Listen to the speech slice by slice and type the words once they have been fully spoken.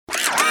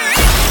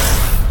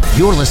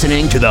You're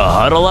listening to the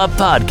Huddle Up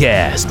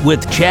Podcast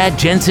with Chad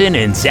Jensen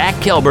and Zach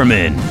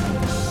Kelberman.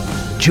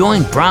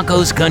 Join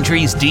Broncos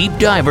Country's deep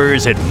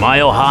divers at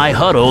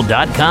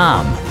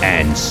milehighhuddle.com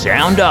and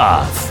sound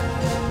off.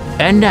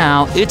 And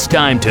now it's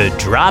time to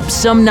drop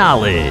some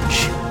knowledge.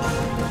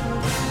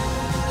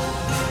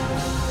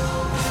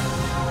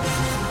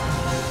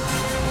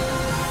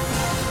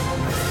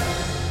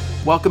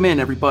 Welcome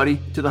in, everybody,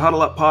 to the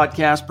Huddle Up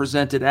Podcast,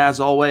 presented, as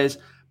always,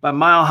 by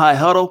Mile High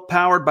Huddle,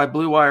 powered by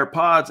Blue Wire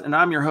Pods, and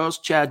I'm your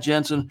host, Chad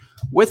Jensen.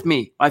 With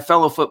me, my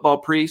fellow football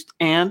priest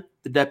and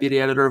the deputy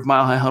editor of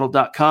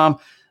milehighhuddle.com,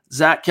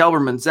 Zach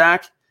Kelberman.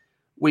 Zach,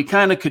 we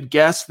kind of could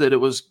guess that it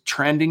was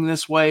trending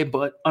this way,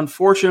 but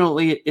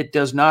unfortunately, it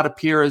does not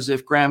appear as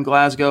if Graham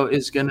Glasgow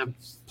is going to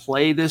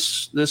play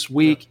this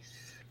week.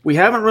 We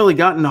haven't really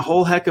gotten a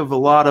whole heck of a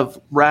lot of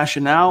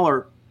rationale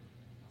or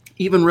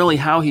even really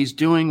how he's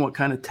doing, what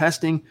kind of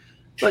testing.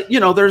 But, you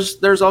know,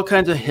 there's all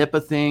kinds of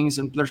HIPAA things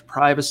and there's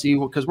privacy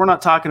because we're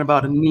not talking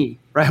about a knee,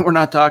 right? We're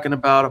not talking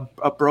about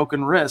a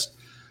broken wrist.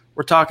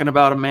 We're talking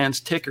about a man's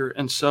ticker.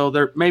 And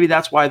so maybe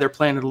that's why they're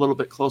playing it a little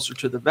bit closer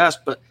to the vest.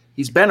 But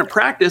he's been at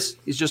practice.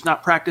 He's just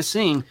not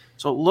practicing.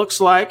 So it looks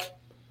like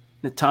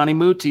Netani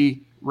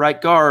Muti,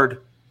 right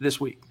guard, this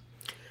week.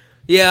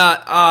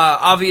 Yeah,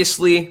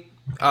 obviously –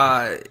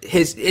 and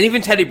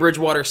even Teddy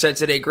Bridgewater said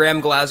today, Graham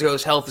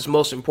Glasgow's health is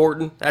most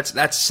important.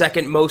 That's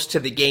second most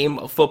to the game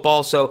of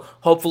football. So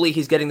hopefully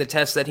he's getting the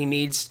test that he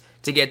needs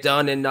to get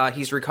done, and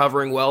he's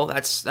recovering well.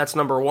 That's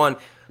number one.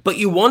 But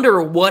you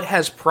wonder what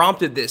has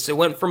prompted this. It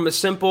went from a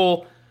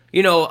simple,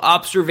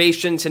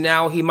 observation to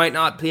now he might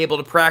not be able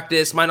to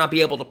practice, might not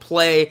be able to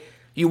play.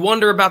 You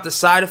wonder about the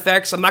side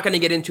effects. I'm not going to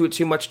get into it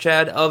too much,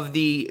 Chad, of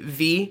the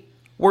V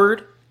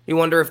word. You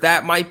wonder if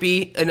that might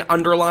be an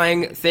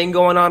underlying thing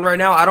going on right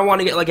now. I don't want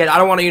to get I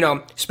don't want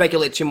to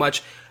speculate too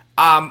much.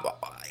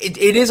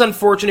 It is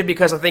unfortunate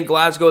because I think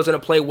Glasgow is going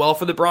to play well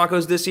for the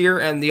Broncos this year,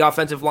 and the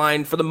offensive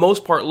line for the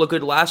most part looked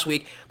good last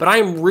week. But I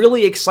am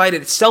really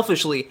excited,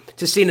 selfishly,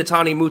 to see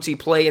Netani Muti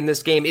play in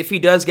this game if he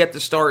does get the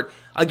start.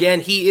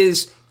 Again, he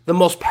is the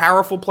most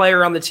powerful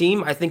player on the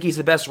team. I think he's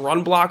the best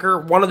run blocker,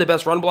 one of the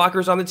best run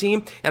blockers on the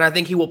team, and I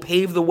think he will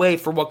pave the way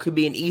for what could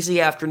be an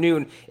easy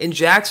afternoon in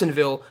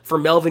Jacksonville for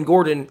Melvin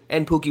Gordon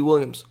and Pookie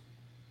Williams.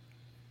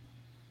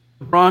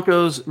 The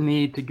Broncos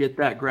need to get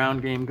that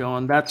ground game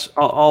going.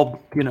 I'll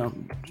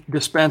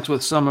dispense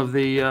with some of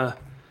the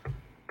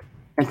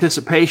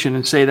anticipation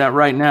and say that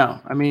right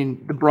now. I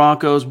mean, the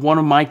Broncos, one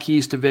of my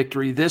keys to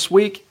victory this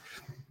week.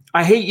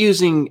 I hate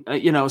using,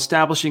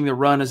 establishing the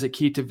run as a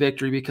key to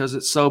victory because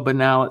it's so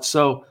banal. It's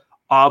so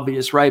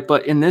obvious, right?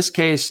 But in this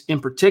case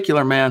in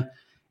particular, man,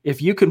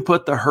 if you can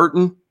put the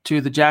hurting to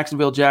the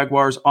Jacksonville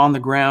Jaguars on the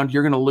ground,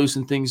 you're going to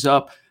loosen things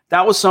up.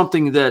 That was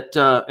something that,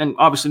 and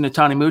obviously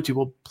Netani Muti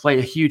will play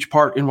a huge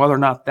part in whether or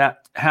not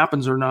that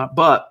happens or not.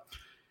 But,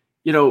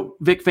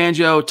 Vic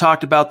Fangio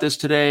talked about this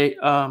today.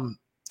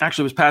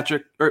 Actually,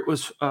 it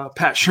was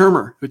Pat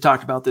Shurmur who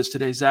talked about this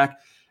today, Zach.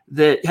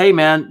 That, hey,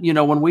 man,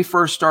 when we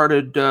first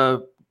started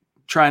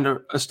trying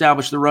to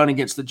establish the run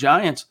against the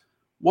Giants,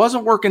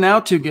 wasn't working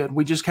out too good.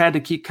 We just had to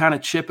keep kind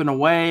of chipping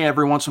away.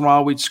 Every once in a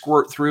while, we'd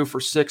squirt through for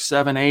 6,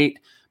 7, 8.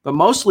 But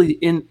mostly,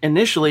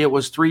 initially, it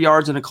was 3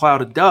 yards in a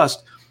cloud of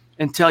dust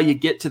until you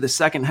get to the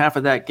second half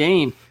of that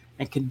game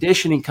and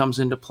conditioning comes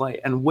into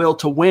play and will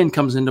to win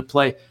comes into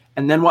play.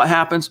 And then what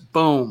happens?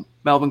 Boom,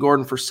 Melvin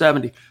Gordon for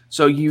 70.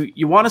 So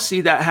you want to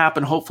see that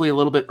happen hopefully a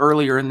little bit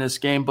earlier in this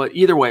game. But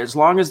either way, as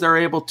long as they're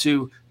able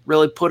to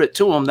really put it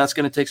to him, that's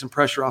going to take some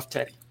pressure off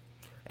Teddy.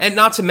 And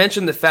not to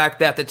mention the fact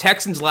that the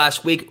Texans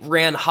last week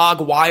ran hog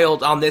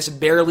wild on this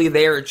barely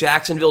there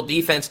Jacksonville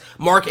defense.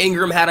 Mark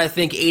Ingram had, I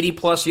think,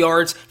 80-plus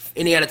yards,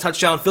 and he had a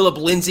touchdown. Phillip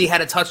Lindsay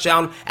had a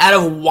touchdown out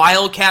of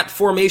Wildcat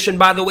formation,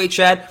 by the way,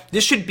 Chad.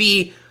 This should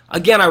be,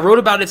 again, I wrote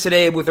about it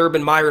today with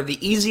Urban Meyer,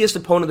 the easiest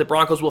opponent the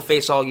Broncos will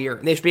face all year.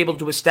 And they should be able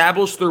to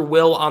establish their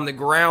will on the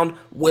ground,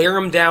 wear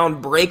them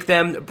down, break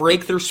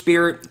their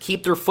spirit,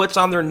 keep their foots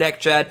on their neck,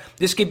 Chad.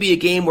 This could be a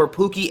game where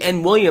Pookie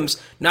and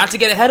Williams, not to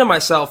get ahead of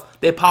myself,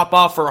 they pop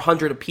off for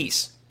 100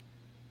 apiece.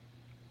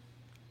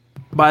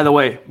 By the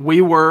way,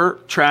 we were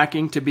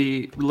tracking to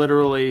be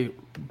literally,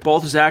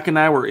 both Zach and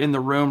I were in the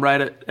room right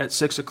at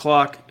 6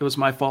 o'clock. It was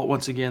my fault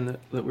once again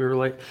that we were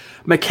late.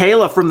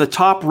 Michaela from the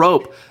top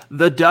rope,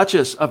 the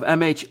Duchess of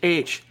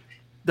MHH,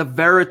 the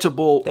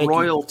veritable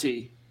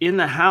royalty in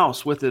the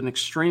house with an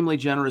extremely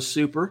generous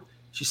super.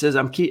 She says,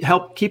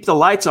 help keep the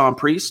lights on,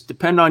 priest.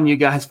 Depend on you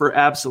guys for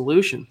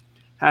absolution.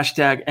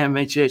 Hashtag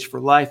MHH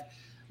for life.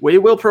 We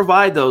will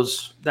provide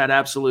that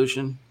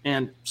absolution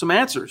and some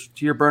answers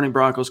to your Burning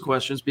Broncos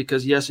questions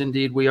because, yes,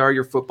 indeed, we are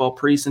your football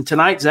priests. And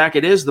tonight, Zach,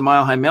 it is the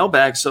Mile High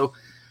Mailbag, so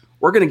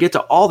we're going to get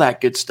to all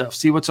that good stuff,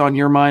 see what's on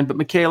your mind. But,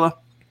 Michaela,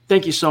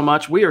 thank you so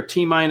much. We are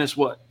T-minus,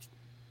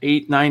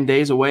 8, 9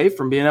 days away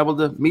from being able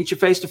to meet you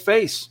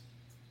face-to-face.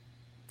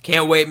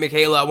 Can't wait,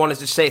 Michaela. I wanted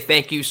to say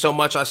thank you so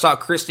much. I saw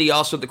Christy,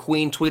 also the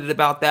Queen, tweeted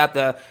about that,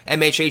 the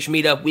MHH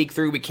meetup week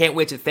 3. We can't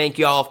wait to thank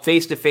y'all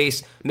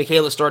face-to-face.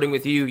 Michaela, starting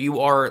with you. You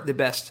are the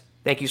best.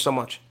 Thank you so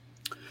much.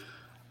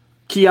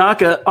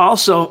 Kiaka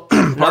also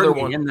Another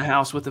one in the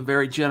house with a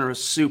very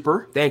generous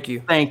super. Thank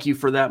you. Thank you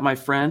for that, my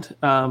friend.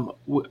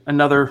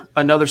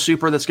 Another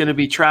super that's going to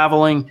be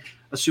traveling,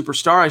 a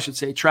superstar, I should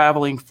say,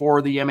 traveling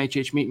for the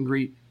MHH meet and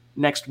greet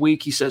next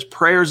week. He says,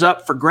 prayers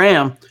up for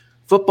Graham.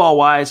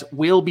 Football-wise,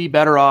 we'll be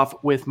better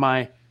off with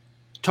my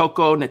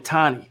Toko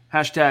Natani.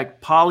 Hashtag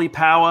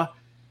Polypower,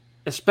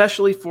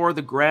 especially for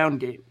the ground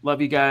game.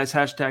 Love you guys.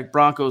 Hashtag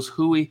Broncos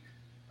Hui.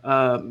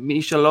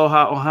 Misha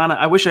Loha Ohana.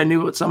 I wish I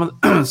knew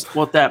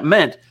what that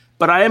meant,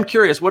 but I am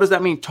curious. What does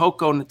that mean,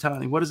 Toko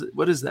Natani? What is it?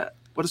 What is that?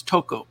 What is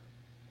Toko?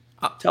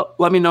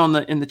 Let me know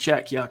in the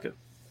chat, Kiaka.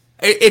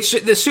 It's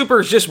the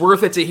super is just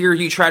worth it to hear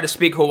you try to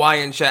speak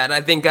Hawaiian, Chad.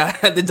 I think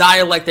the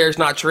dialect there is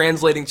not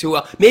translating too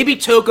well. Maybe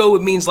Toko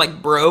means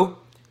like bro,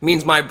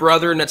 means my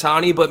brother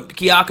Natani, but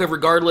Kiaka,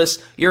 regardless,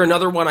 you're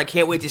another one. I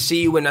can't wait to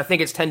see you, and I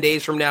think it's 10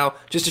 days from now,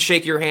 just to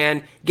shake your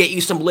hand, get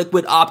you some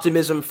liquid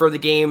optimism for the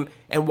game,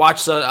 and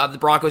watch the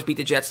Broncos beat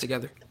the Jets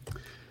together.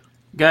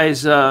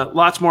 Guys,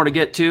 lots more to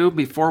get to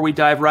before we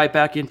dive right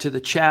back into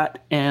the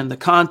chat and the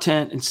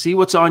content and see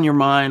what's on your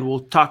mind.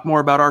 We'll talk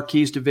more about our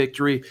keys to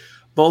victory.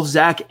 Both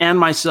Zach and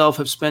myself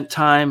have spent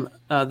time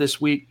this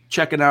week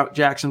checking out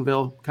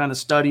Jacksonville, kind of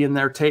studying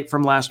their tape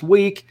from last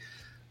week,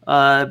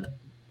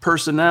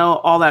 personnel,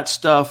 all that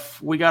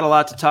stuff. We got a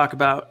lot to talk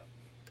about,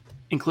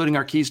 including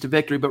our keys to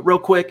victory. But real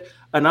quick,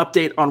 an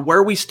update on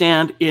where we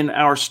stand in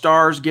our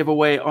stars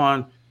giveaway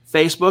on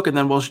Facebook, and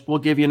then we'll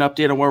give you an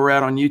update on where we're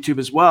at on YouTube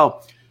as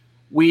well.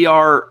 We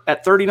are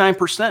at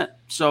 39%.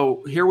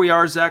 So here we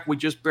are, Zach. We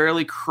just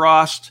barely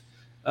crossed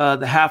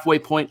the halfway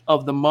point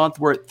of the month.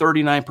 We're at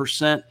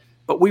 39%.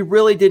 But we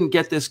really didn't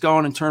get this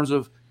going in terms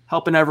of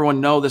helping everyone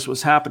know this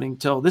was happening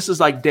till this is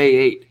like day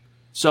 8.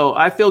 So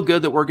I feel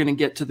good that we're going to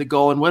get to the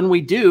goal. And when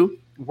we do,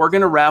 we're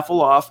going to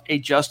raffle off a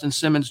Justin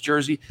Simmons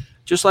jersey,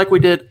 just like we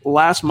did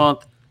last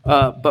month,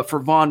 but for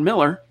Von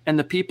Miller. And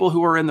the people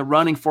who are in the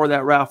running for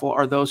that raffle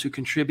are those who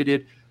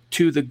contributed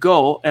to the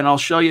goal. And I'll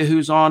show you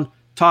who's on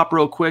top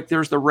real quick.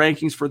 There's the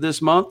rankings for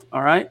this month.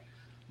 All right.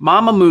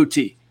 Mama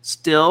Muti,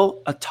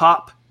 still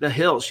atop the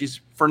hill.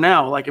 She's, for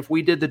now, like if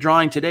we did the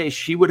drawing today,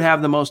 she would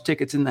have the most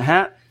tickets in the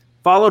hat,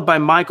 followed by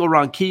Michael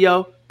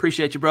Ronquillo.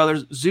 Appreciate you,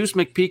 brothers. Zeus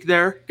McPeak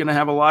there, going to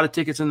have a lot of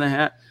tickets in the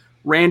hat.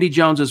 Randy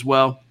Jones as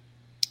well.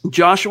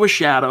 Joshua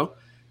Shadow,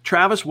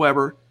 Travis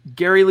Weber,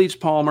 Gary Leeds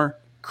Palmer,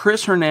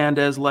 Chris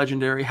Hernandez,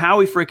 legendary,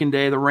 Howie Frickin'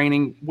 Day, the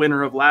reigning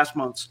winner of last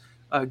month's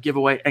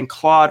giveaway, and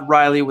Claude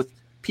Riley with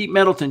Pete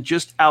Middleton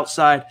just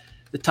outside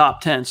the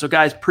top 10. So,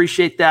 guys,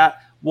 appreciate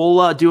that.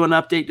 We'll do an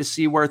update to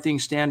see where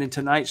things stand in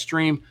tonight's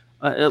stream,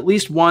 at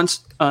least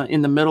once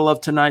in the middle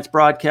of tonight's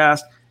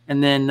broadcast,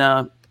 and then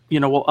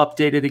we'll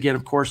update it again,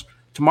 of course,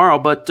 tomorrow.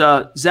 But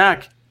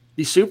Zach,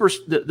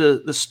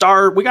 the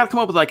star, we got to come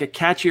up with like a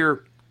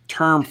catchier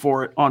term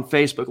for it on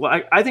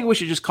Facebook. I think we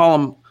should just call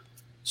them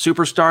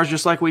superstars,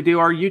 just like we do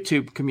our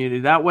YouTube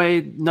community. That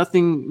way,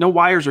 no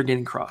wires are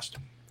getting crossed.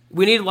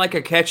 We need like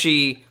a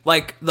catchy,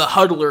 like the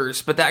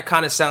huddlers, but that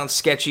kind of sounds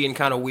sketchy and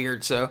kind of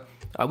weird. So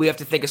we have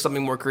to think of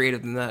something more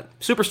creative than that.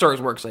 Superstars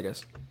works, I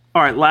guess.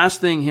 All right,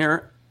 last thing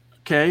here.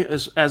 Okay,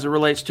 as it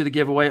relates to the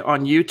giveaway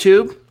on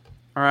YouTube.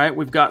 All right,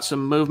 we've got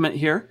some movement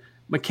here.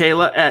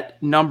 Michaela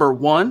at number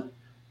 1,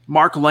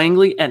 Mark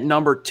Langley at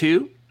number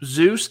 2,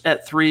 Zeus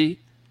at 3,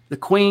 the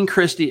Queen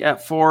Christie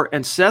at 4,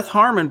 and Seth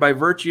Harmon, by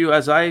virtue,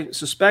 as I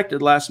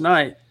suspected last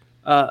night,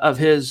 of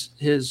his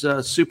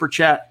super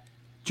chat,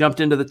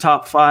 jumped into the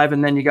top 5.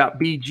 And then you got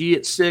BG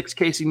at 6,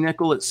 Casey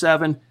Nickel at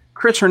 7,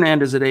 Chris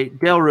Hernandez at 8,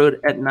 Dale Rood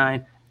at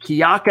 9,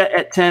 Kiaka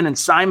at 10, and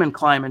Simon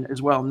Kleiman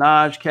as well.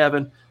 Naj,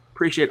 Kevin.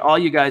 Appreciate all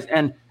you guys.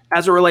 And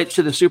as it relates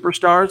to the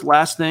superstars,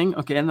 last thing,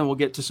 okay, and then we'll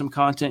get to some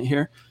content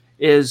here,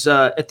 is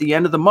at the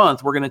end of the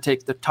month, we're going to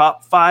take the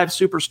top 5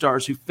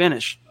 superstars who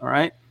finish, all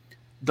right?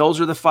 Those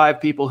are the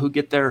 5 people who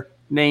get their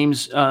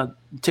names,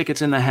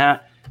 tickets in the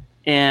hat,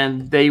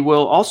 and they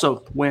will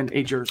also win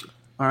a jersey,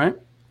 all right?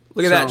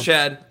 Look at that,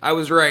 Chad. I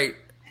was right.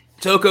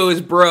 Toko is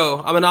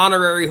bro. I'm an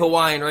honorary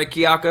Hawaiian, right,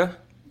 Kiaka?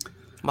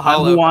 Mahalo.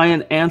 I'm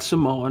Hawaiian and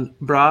Samoan.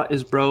 Bra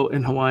is bro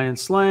in Hawaiian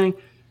slang.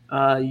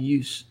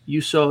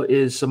 Yuso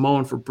is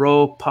Samoan for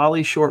bro.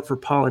 Poly short for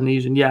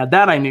Polynesian. Yeah,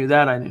 that I knew.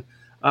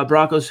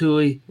 Broncos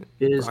Hui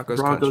is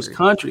Broncos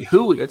country.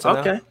 Hui.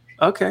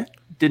 Okay.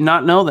 Did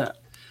not know that.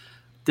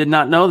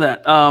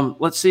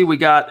 Let's see. We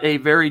got a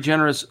very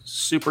generous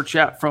super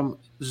chat from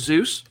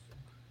Zeus.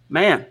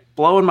 Man,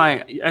 blowing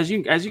my, as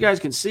you guys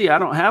can see, I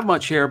don't have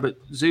much hair, but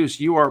Zeus,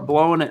 you are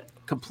blowing it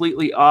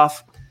completely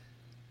off.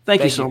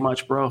 Thank you so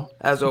much, bro.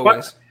 As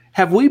always.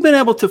 Have we been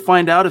able to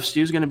find out if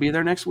Stu's going to be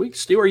there next week?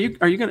 Stu, are you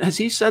going to, has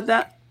he said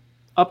that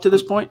up to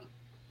this point?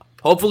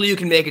 Hopefully you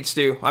can make it,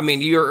 Stu. I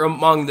mean, you're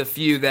among the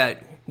few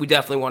that we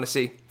definitely want to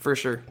see, for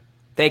sure.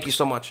 Thank you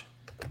so much.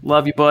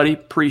 Love you, buddy.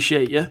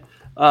 Appreciate you.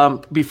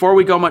 Before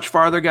we go much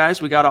farther,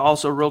 guys, we got to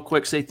also real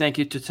quick say thank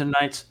you to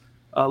tonight's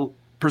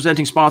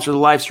presenting sponsor of the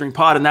live stream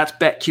pod, and that's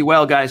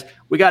BetQL, guys.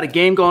 We got a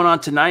game going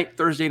on tonight,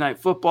 Thursday Night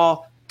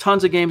Football.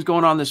 Tons of games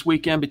going on this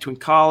weekend between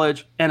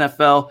college,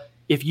 NFL.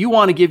 If you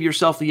want to give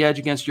yourself the edge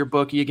against your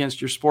bookie,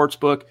 against your sports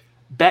book,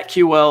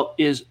 BetQL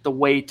is the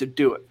way to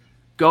do it.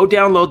 go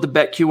download the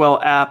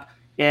BetQL app,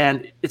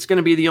 and it's going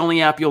to be the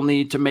only app you'll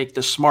need to make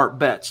the smart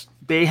bets.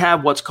 They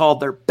have what's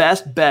called their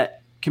best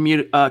bet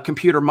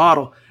computer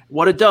model.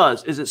 What it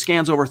does is it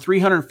scans over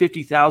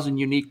 350,000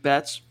 unique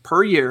bets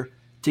per year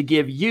to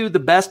give you the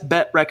best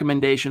bet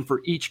recommendation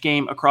for each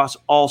game across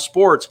all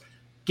sports.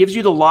 Gives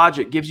you the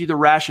logic, gives you the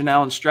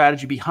rationale and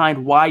strategy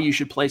behind why you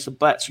should place a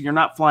bet, so you're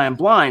not flying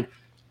blind.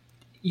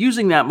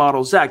 Using that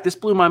model, Zach, this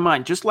blew my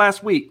mind. Just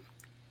last week,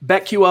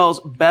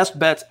 BetQL's best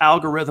bets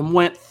algorithm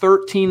went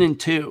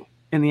 13-2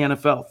 in the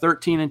NFL,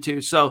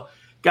 13-2. So,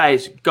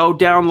 guys, go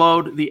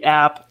download the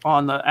app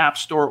on the App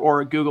Store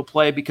or Google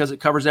Play because it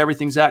covers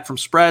everything, Zach, from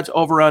spreads,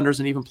 over-unders,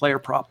 and even player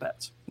prop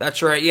bets.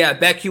 That's right. Yeah,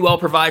 BetQL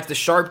provides the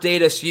sharp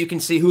data so you can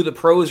see who the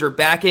pros are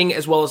backing,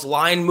 as well as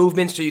line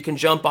movements so you can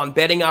jump on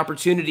betting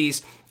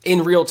opportunities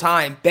in real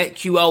time.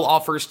 BetQL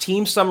offers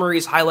team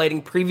summaries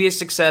highlighting previous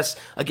success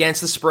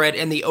against the spread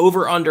and the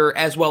over-under,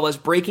 as well as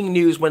breaking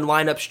news when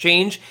lineups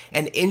change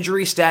and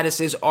injury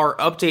statuses are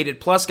updated.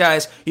 Plus,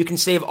 guys, you can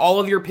save all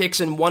of your picks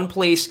in one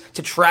place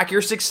to track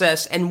your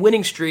success and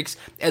winning streaks,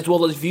 as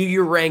well as view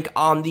your rank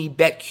on the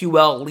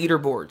BetQL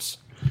leaderboards.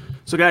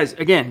 So, guys,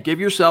 again, give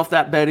yourself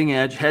that betting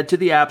edge. Head to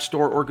the App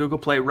Store or Google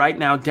Play right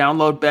now.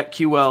 Download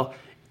BetQL.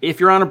 If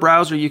you're on a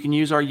browser, you can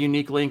use our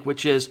unique link,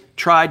 which is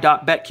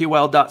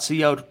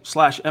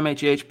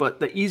try.betql.co/MHH. But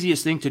the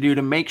easiest thing to do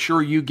to make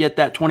sure you get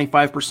that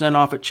 25%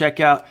 off at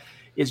checkout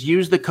is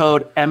use the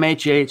code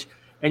MHH,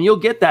 and you'll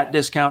get that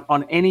discount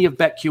on any of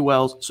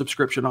BetQL's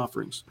subscription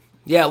offerings.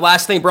 Yeah,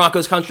 last thing,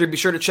 Broncos country, be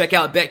sure to check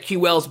out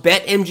BetQL's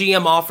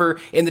BetMGM offer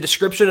in the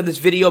description of this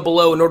video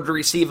below in order to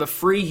receive a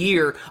free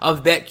year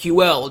of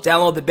BetQL.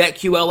 Download the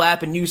BetQL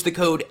app and use the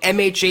code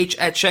MHH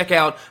at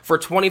checkout for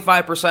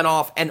 25%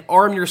 off and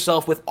arm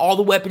yourself with all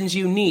the weapons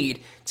you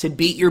need to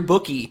beat your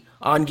bookie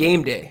on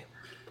game day.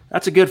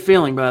 That's a good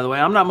feeling, by the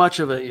way. I'm not much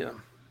of a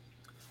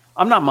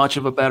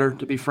bettor,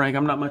 to be frank.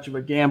 I'm not much of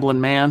a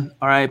gambling man,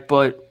 all right?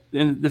 But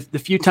in the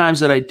few times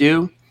that I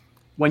do,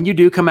 when you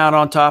do come out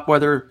on top,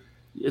 whether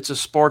it's a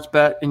sports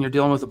bet and you're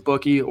dealing with a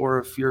bookie, or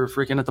if you're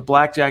freaking at the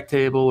blackjack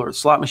table or a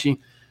slot machine,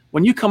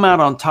 when you come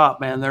out on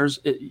top, man,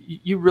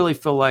 you really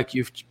feel like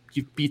you've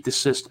beat the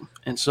system.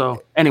 And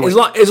so, anyway,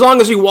 as long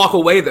as you walk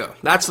away, though,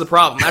 that's the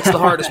problem. That's the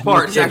hardest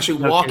part. It's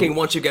actually walking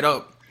once you get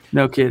up.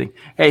 No kidding.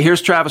 Hey,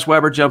 here's Travis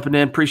Weber jumping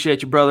in.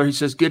 Appreciate you, brother. He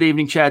says, "Good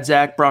evening, Chad,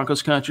 Zach,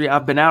 Broncos country.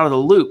 I've been out of the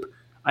loop.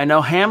 I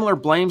know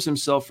Hamler blames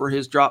himself for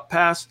his drop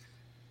pass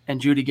and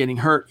Judy getting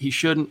hurt. He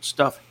shouldn't.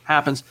 Stuff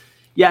happens."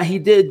 Yeah, he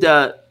did.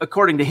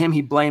 According to him,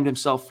 he blamed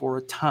himself for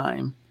a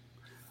time.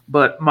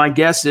 But my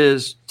guess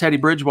is Teddy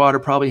Bridgewater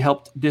probably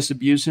helped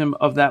disabuse him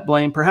of that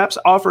blame, perhaps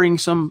offering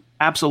some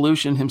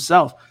absolution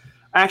himself.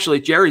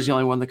 Actually, Jerry's the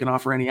only one that can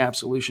offer any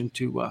absolution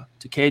to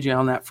KJ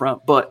on that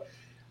front. But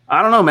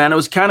I don't know, man. It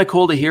was kind of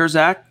cool to hear,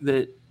 Zach,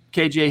 that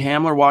KJ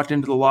Hamler walked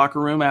into the locker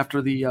room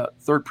after the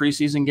third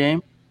preseason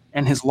game,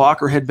 and his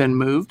locker had been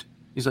moved.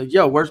 He's like,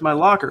 "Yo, where's my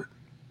locker?"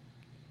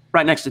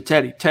 Right next to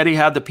Teddy. Teddy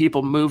had the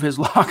people move his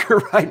locker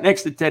right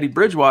next to Teddy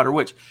Bridgewater,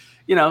 which,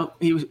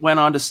 he went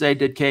on to say,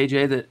 did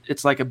KJ, that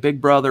it's like a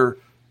big brother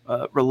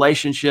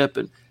relationship.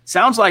 And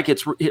sounds like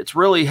it's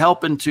really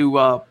helping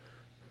to,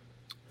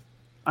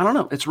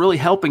 it's really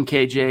helping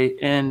KJ.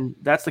 And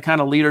that's the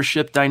kind of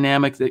leadership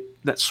dynamic,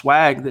 that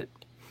swag that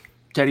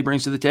Teddy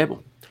brings to the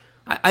table.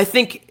 I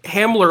think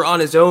Hamler on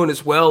his own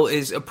as well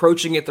is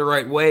approaching it the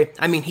right way.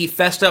 I mean, he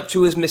fessed up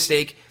to his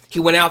mistake. He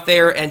went out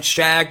there and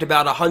shagged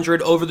about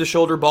 100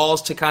 over-the-shoulder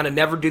balls to kind of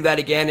never do that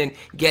again and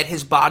get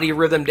his body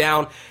rhythm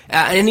down.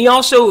 And he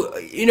also,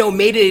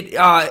 made it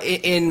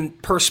in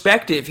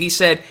perspective. He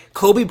said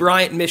Kobe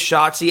Bryant missed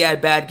shots. He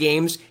had bad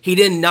games. He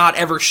did not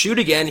ever shoot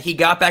again. He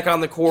got back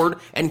on the court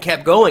and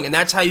kept going. And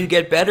that's how you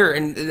get better.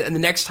 And the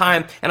next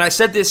time, and I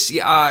said this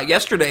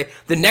yesterday,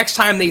 the next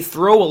time they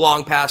throw a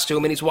long pass to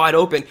him and he's wide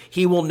open,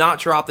 he will not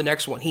drop the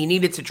next one. He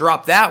needed to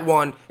drop that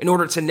one in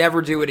order to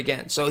never do it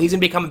again. So he's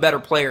going to become a better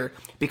player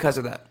because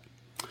of that.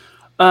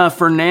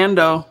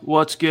 Fernando,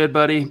 what's good,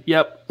 buddy?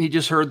 Yep, he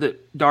just heard that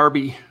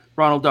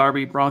Ronald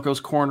Darby, Broncos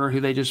corner, who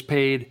they just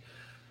paid,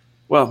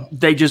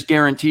 they just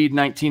guaranteed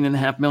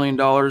 $19.5 million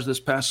this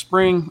past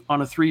spring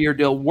on a 3-year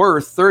deal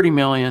worth $30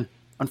 million.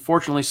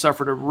 Unfortunately,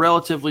 suffered a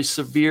relatively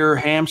severe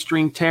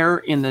hamstring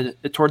tear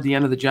toward the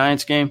end of the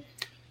Giants game.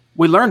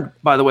 We learned,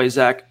 by the way,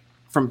 Zach,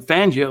 from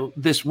Fangio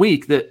this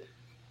week that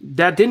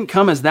didn't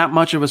come as that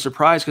much of a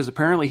surprise, because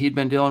apparently he'd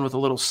been dealing with a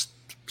little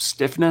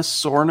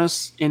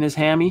soreness in his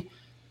hammy,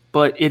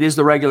 but it is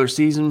the regular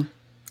season.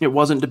 It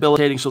wasn't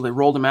debilitating, so they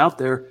rolled him out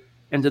there,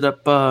 ended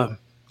up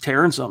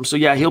tearing something. So,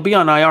 yeah, he'll be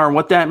on IR, and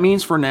what that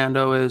means,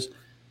 Fernando, is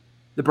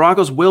the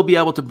Broncos will be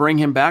able to bring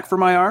him back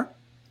from IR,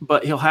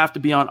 but he'll have to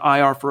be on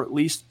IR for at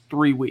least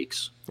 3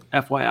 weeks,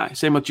 FYI.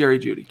 Same with Jerry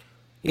Jeudy.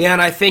 Yeah,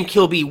 and I think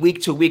he'll be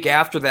week to week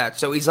after that.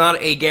 So he's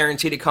not a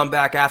guarantee to come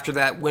back after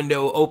that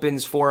window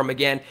opens for him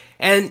again.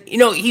 And,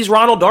 he's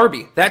Ronald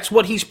Darby. That's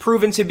what he's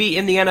proven to be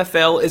in the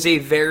NFL, is a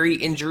very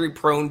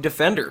injury-prone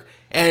defender.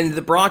 And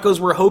the Broncos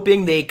were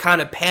hoping, they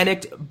kind of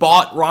panicked,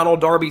 bought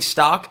Ronald Darby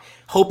stock,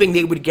 hoping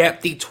they would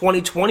get the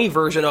 2020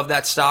 version of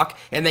that stock,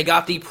 and they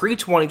got the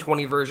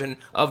pre-2020 version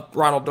of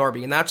Ronald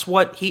Darby, and that's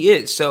what he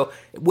is. So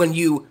when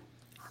you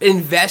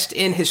invest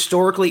in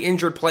historically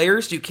injured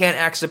players, you can't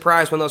act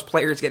surprised when those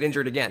players get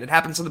injured again. It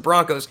happens to the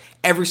Broncos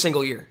every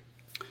single year.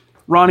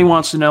 Ronnie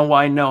wants to know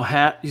why no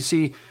hat. You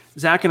see,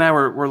 Zach and I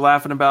were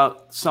laughing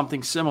about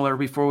something similar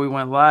before we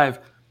went live,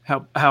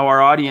 how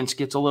our audience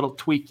gets a little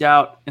tweaked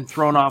out and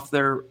thrown off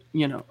their,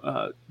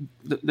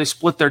 they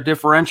split their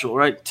differential,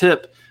 right?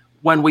 Tip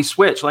when we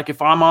switch. Like if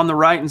I'm on the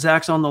right and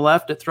Zach's on the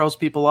left, it throws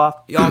people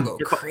off. Y'all go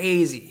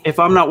crazy. If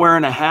I'm not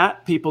wearing a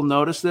hat, people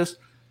notice this.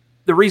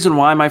 The reason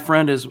why, my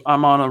friend, is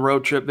I'm on a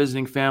road trip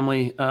visiting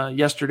family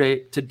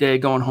today,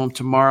 going home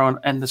tomorrow.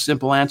 And the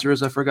simple answer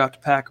is I forgot to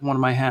pack one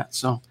of my hats.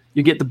 So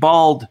you get the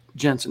bald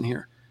Jensen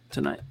here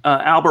tonight.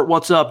 Albert,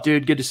 what's up,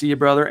 dude? Good to see you,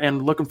 brother.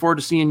 And looking forward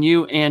to seeing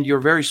you and your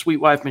very sweet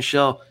wife,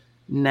 Michelle,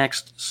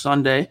 next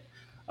Sunday.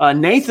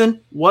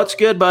 Nathan, what's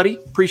good, buddy?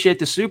 Appreciate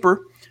the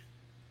super.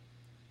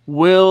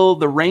 Will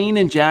the rain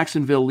in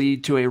Jacksonville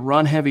lead to a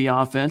run-heavy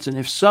offense? And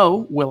if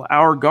so, will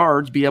our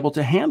guards be able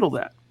to handle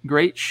that?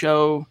 Great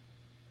show.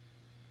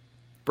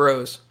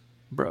 Bros.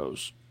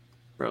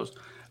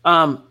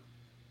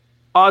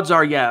 Odds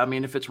are, yeah. I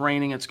mean, if it's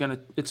raining, it's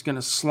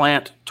gonna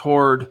slant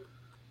toward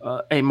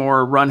a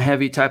more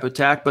run-heavy type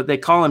attack. But they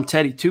call him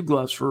Teddy Two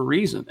Gloves for a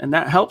reason, and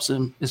that helps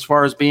him as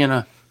far as being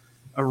a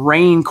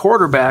rain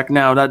quarterback.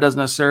 Now, that doesn't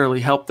necessarily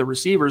help the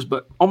receivers,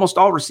 but almost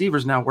all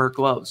receivers now wear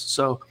gloves.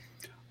 So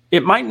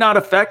it might not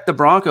affect the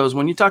Broncos.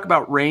 When you talk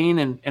about rain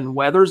and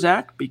weather,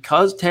 Zach,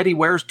 because Teddy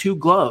wears two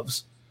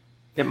gloves,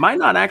 it might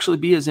not actually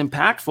be as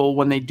impactful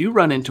when they do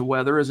run into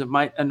weather as it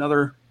might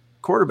another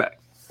quarterback.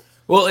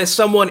 Well, as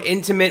someone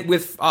intimate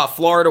with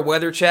Florida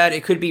weather, Chad,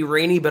 it could be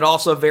rainy but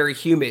also very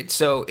humid.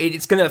 So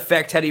it's going to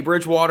affect Teddy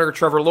Bridgewater,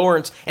 Trevor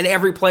Lawrence, and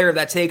every player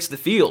that takes the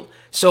field.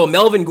 So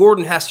Melvin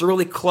Gordon has to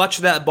really clutch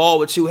that ball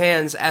with two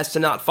hands as to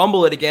not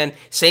fumble it again.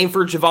 Same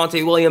for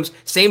Javonte Williams.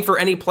 Same for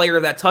any player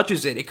that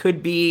touches it. It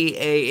could be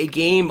a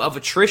game of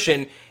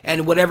attrition,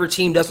 and whatever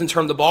team doesn't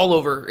turn the ball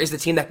over is the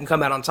team that can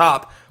come out on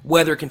top,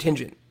 weather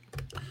contingent.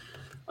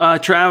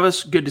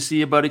 Travis, good to see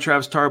you, buddy.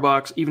 Travis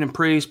Tarbox, Evening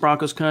Praise,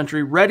 Broncos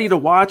Country, ready to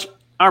watch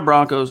our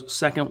Broncos'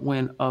 second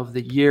win of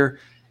the year.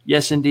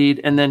 Yes, indeed.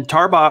 And then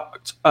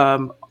Tarbox,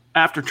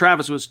 after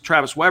Travis, was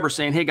Travis Weber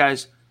saying, hey,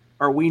 guys,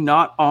 are we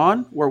not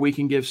on where we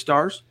can give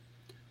stars?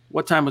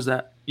 What time was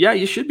that? Yeah,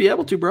 you should be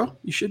able to, bro.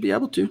 You should be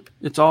able to.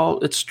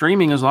 It's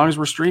streaming. As long as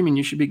we're streaming,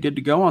 you should be good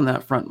to go on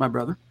that front, my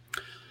brother.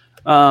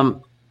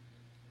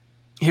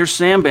 Here's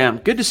Sam Bam.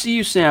 Good to see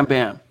you, Sam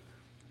Bam.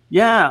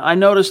 Yeah, I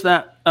noticed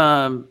that.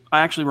 I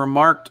actually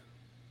remarked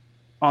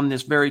on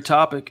this very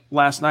topic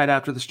last night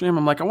after the stream.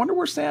 I'm like, I wonder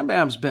where Sam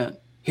Bam's been.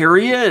 Here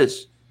he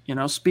is.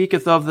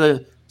 Speaketh of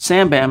the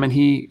Sam Bam, and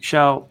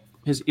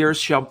his ears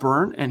shall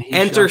burn, and he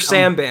enter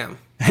Sam Bam.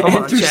 Come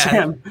on, Chad.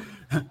 Sam.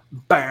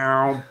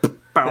 Bow,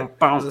 bow,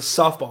 bow. It was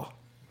a softball.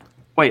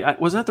 Wait,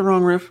 was that the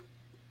wrong riff?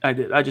 I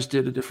did. I just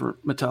did a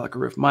different Metallica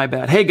riff. My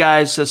bad. Hey,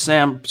 guys, says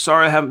Sam.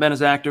 Sorry I haven't been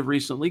as active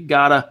recently.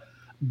 Gotta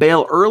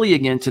bail early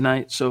again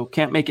tonight, so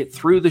can't make it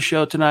through the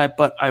show tonight,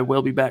 but I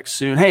will be back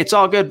soon. Hey, it's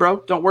all good, bro.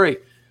 Don't worry.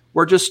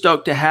 We're just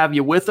stoked to have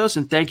you with us,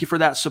 and thank you for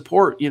that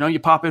support. You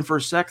pop in for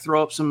a sec,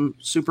 throw up some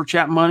super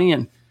chat money,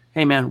 and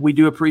hey, man, we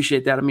do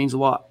appreciate that. It means a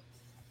lot.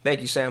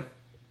 Thank you, Sam.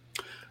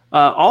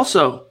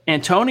 Also,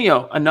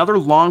 Antonio, another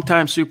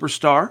longtime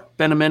superstar.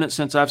 Been a minute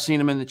since I've seen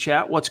him in the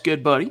chat. What's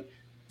good, buddy? He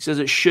says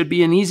it should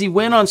be an easy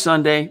win on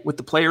Sunday. With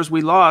the players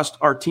we lost,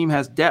 our team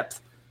has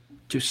depth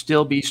to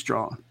still be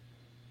strong.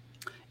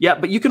 Yeah,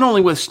 but you can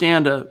only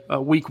withstand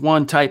a week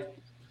one type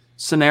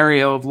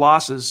scenario of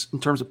losses in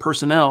terms of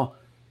personnel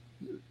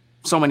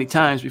so many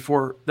times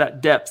before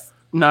that depth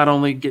not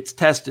only gets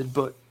tested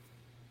but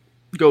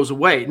goes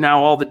away.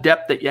 Now all the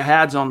depth that you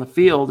had's on the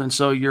field, and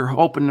so you're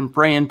hoping and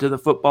praying to the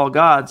football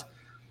gods,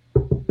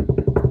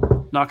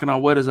 knocking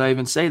on wood as I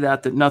even say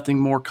that nothing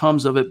more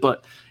comes of it.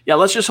 But yeah,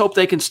 let's just hope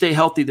they can stay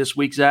healthy this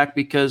week, Zach,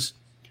 because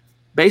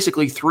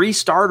basically 3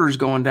 starters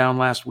going down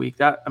last week.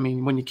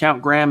 When you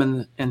count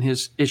Graham and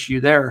his issue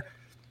there,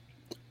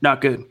 not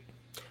good.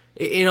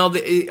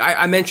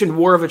 I mentioned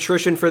war of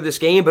attrition for this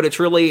game, but it's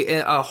really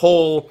a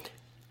whole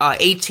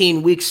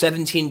 18-week,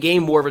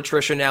 17-game war of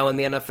attrition now in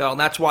the NFL. And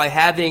that's why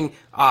having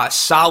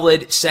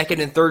solid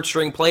second and third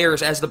string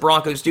players, as the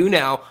Broncos do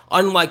now,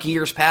 unlike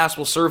years past,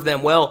 will serve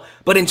them well.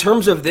 But in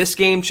terms of this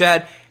game,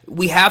 Chad,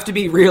 we have to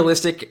be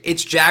realistic.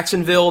 It's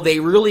Jacksonville.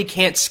 They really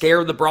can't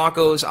scare the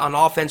Broncos on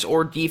offense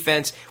or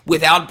defense.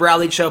 Without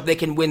Bradley Chubb, they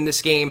can win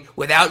this game.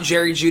 Without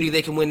Jerry Jeudy,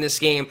 they can win this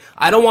game.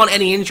 I don't want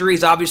any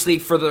injuries, obviously,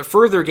 for the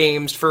further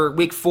games for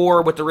Week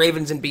 4 with the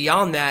Ravens and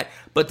beyond that.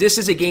 But this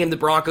is a game the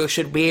Broncos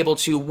should be able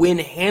to win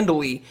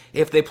handily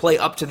if they play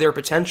up to their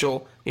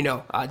potential,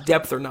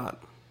 depth or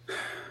not.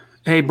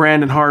 Hey,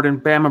 Brandon Harden,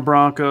 Bama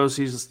Broncos.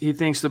 He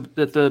thinks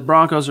that the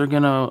Broncos are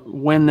going to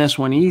win this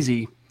one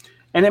easy.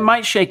 And it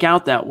might shake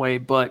out that way,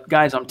 but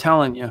guys, I'm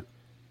telling you,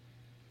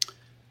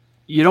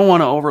 you don't want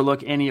to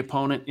overlook any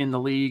opponent in the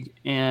league.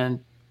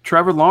 And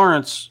Trevor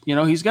Lawrence,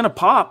 he's going to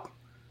pop.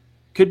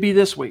 Could be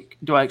this week.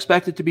 Do I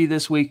expect it to be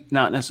this week?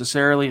 Not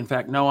necessarily. In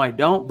fact, no, I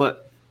don't.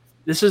 But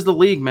this is the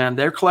league, man.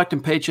 They're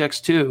collecting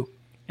paychecks too.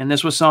 And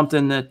this was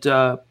something that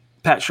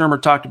Pat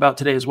Shurmur talked about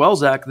today as well,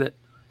 Zach, that,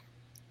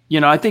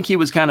 I think he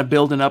was kind of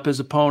building up his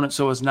opponent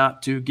so as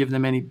not to give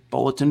them any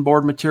bulletin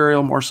board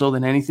material more so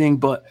than anything.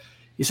 But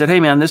he said, hey,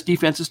 man, this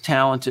defense is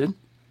talented.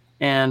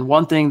 And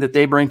one thing that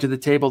they bring to the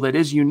table that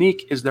is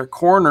unique is their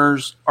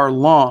corners are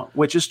long,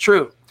 which is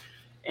true.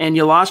 And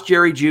you lost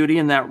Jerry Jeudy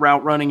and that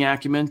route running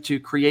acumen to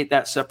create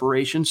that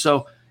separation.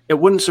 So it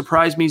wouldn't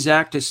surprise me,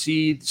 Zach, to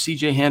see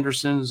C.J.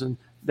 Henderson's and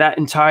that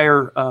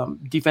entire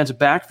defensive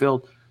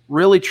backfield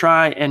really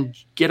try and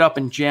get up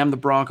and jam the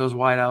Broncos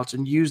wideouts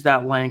and use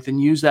that length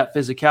and use that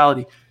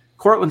physicality.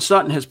 Cortland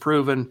Sutton has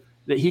proven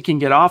that he can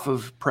get off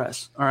of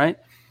press, all right?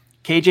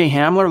 KJ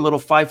Hamler, a little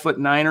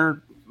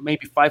 5'9",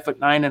 maybe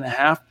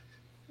 5'9.5".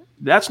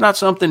 That's not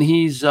something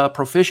he's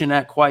proficient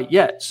at quite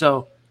yet.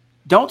 So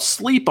don't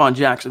sleep on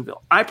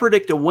Jacksonville. I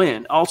predict a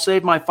win. I'll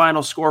save my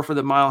final score for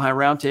the Mile High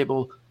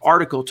Roundtable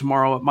article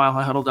tomorrow at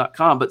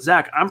milehighhuddle.com. But,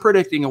 Zach, I'm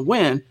predicting a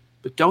win,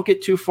 but don't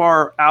get too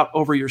far out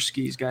over your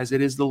skis, guys.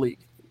 It is the league.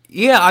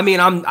 Yeah, I mean,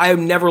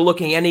 I'm never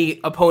looking any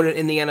opponent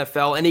in the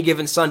NFL. Any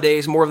given Sunday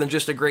is more than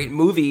just a great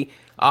movie.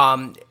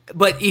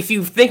 But if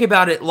you think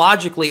about it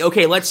logically,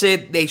 okay, let's say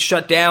they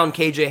shut down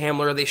KJ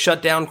Hamler, they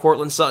shut down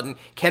Cortland Sutton.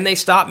 Can they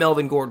stop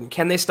Melvin Gordon?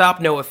 Can they stop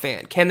Noah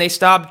Fant? Can they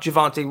stop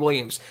Javonte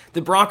Williams?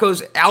 The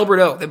Broncos,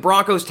 Alberto, the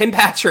Broncos, Tim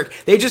Patrick,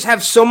 they just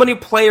have so many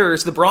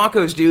players, the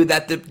Broncos do,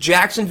 that the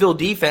Jacksonville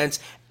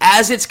defense,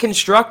 as it's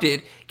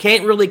constructed,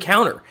 can't really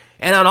counter.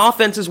 And on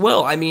offense as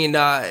well. I mean,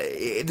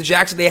 the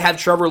Jackson, they have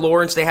Trevor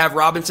Lawrence, they have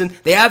Robinson,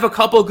 they have a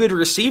couple good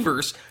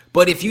receivers.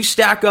 But if you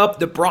stack up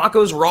the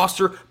Broncos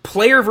roster,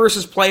 player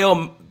versus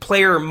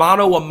player,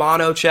 mano a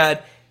mano,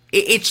 Chad,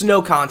 it's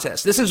no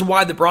contest. This is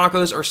why the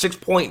Broncos are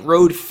 6-point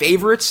road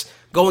favorites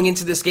going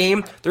into this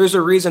game. There's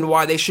a reason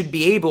why they should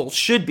be able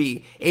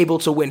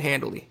to win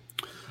handily.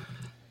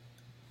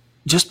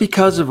 Just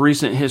because of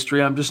recent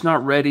history, I'm just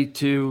not ready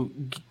to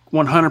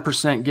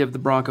 100% give the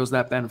Broncos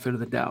that benefit of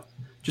the doubt.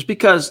 Just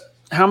because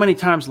how many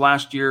times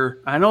last year,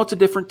 I know it's a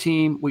different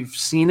team. We've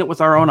seen it with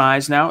our own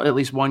eyes now, at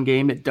least one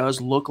game. It does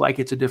look like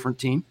it's a different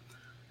team.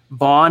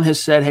 Vaughn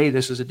has said, hey,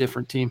 this is a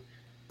different team.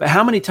 But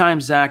how many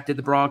times, Zach, did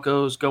the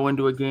Broncos go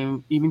into a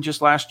game, even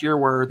just last year,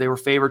 where they were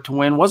favored to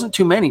win? Wasn't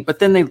too many, but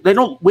then they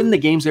don't win the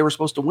games they were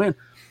supposed to win.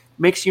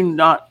 Makes you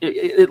not –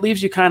 it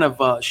leaves you kind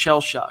of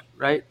shell-shocked,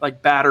 right?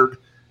 Like battered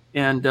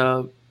and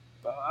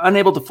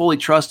unable to fully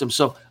trust them.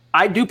 So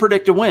I do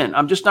predict a win.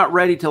 I'm just not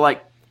ready to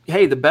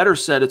hey, the better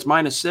said it's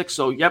 -6,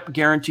 so yep,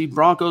 guaranteed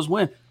Broncos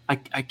win. I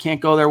can't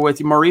go there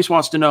with you. Maurice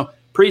wants to know,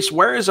 Priest,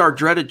 where is our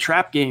dreaded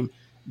trap game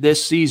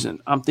this season?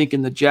 I'm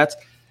thinking the Jets.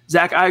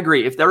 Zach, I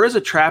agree. If there is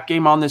a trap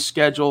game on this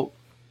schedule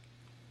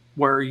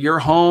where you're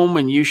home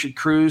and you should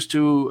cruise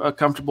to a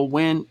comfortable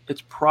win,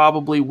 it's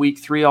probably week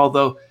 3,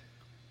 although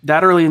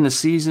that early in the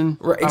season,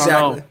 right, exactly. I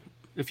don't know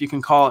if you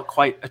can call it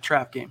quite a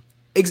trap game.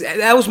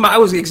 That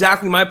was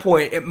exactly my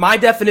point. My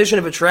definition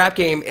of a trap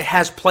game, it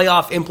has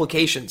playoff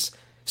implications.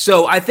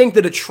 So I think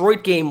the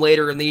Detroit game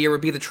later in the year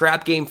would be the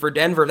trap game for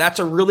Denver. That's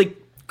a really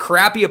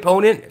crappy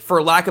opponent,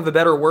 for lack of a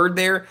better word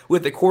there,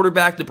 with the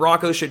quarterback the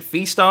Broncos should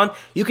feast on.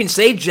 You can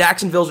say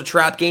Jacksonville's a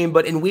trap game,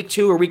 but in week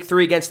 2 or week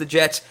 3 against the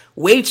Jets,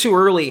 way too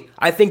early.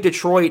 I think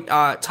Detroit,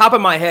 top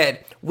of my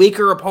head,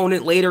 weaker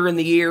opponent later in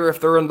the year.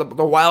 If they're in the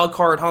wild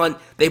card hunt,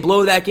 they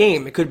blow that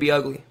game. It could be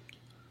ugly.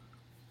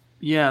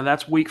 Yeah,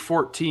 that's week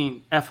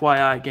 14,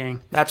 FYI, gang.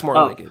 That's more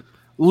like it.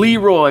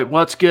 Leroy,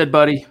 what's good,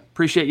 buddy?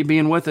 Appreciate you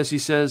being with us. He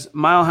says,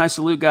 Mile High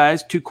Salute,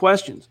 guys. 2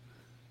 questions.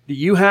 Do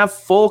you have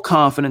full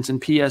confidence in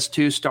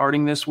PS2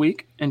 starting this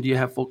week? And do you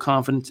have full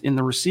confidence in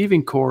the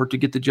receiving core to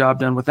get the job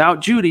done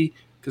without Jeudy?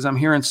 Because I'm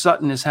hearing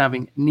Sutton is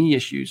having knee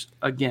issues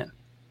again.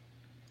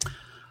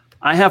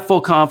 I have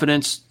full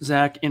confidence,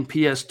 Zach, in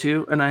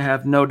PS2, and I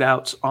have no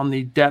doubts on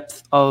the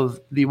depth of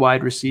the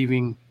wide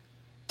receiving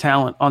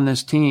talent on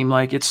this team.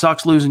 It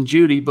sucks losing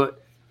Jeudy,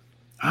 but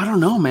I don't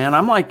know, man.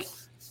 I'm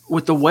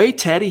with the way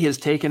Teddy has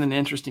taken an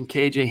interest in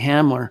KJ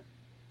Hamler,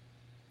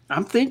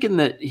 I'm thinking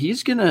that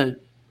he's going to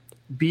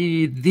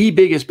be the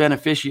biggest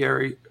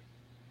beneficiary.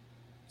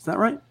 Is that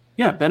right?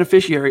 Yeah,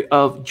 beneficiary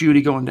of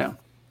Jeudy going down.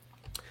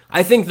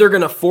 I think they're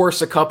going to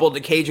force a couple to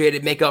KJ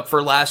to make up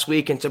for last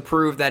week and to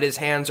prove that his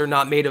hands are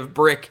not made of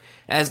brick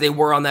as they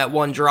were on that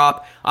one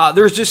drop.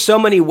 There's just so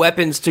many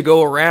weapons to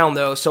go around,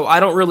 though, so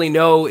I don't really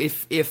know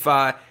if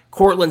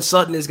Cortland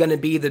Sutton is going to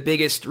be the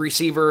biggest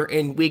receiver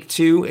in week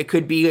 2. It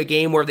could be a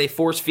game where they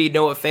force feed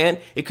Noah Fant.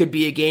 It could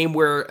be a game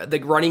where the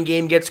running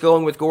game gets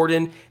going with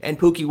Gordon and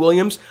Pookie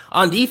Williams.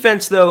 On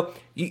defense, though,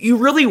 you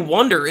really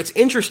wonder. It's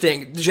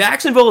interesting.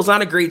 Jacksonville is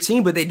not a great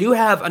team, but they do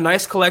have a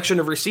nice collection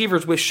of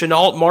receivers with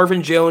Shenault,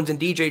 Marvin Jones, and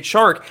DJ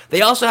Chark.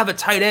 They also have a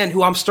tight end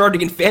who I'm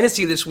starting in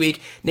fantasy this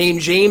week named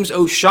James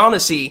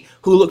O'Shaughnessy,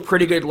 who looked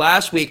pretty good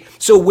last week.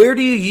 So where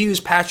do you use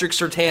Patrick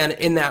Surtain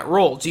in that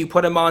role? Do you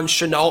put him on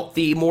Shenault,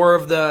 the more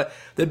of the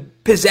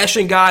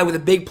possession guy with a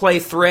big play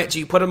threat? Do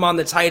you put him on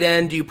the tight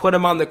end? Do you put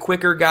him on the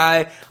quicker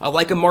guy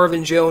like a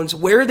Marvin Jones?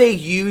 Where they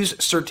use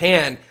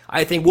Surtain,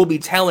 I think will be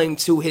telling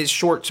to his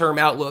short-term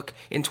outlook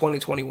in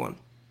 2021.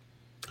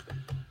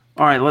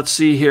 All right, let's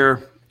see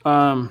here.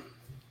 I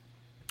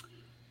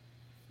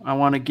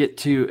want to get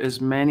to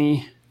as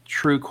many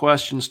true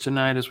questions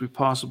tonight as we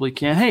possibly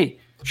can. Hey,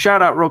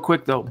 shout out real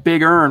quick, though.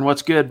 Big Earn,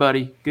 what's good,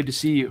 buddy? Good to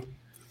see you.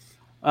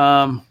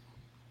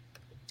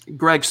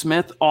 Greg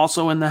Smith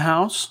also in the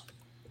house.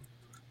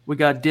 We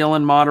got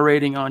Dylan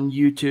moderating on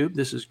YouTube.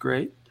 This is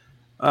great.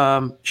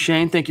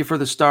 Shane, thank you for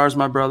the stars,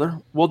 my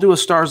brother. We'll do a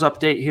stars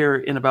update here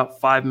in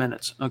about 5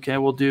 minutes. Okay,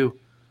 we'll do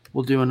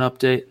an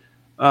update.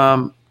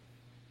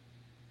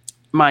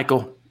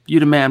 Michael, you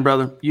the man,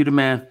 brother. You the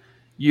man.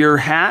 Your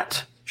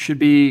hat should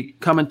be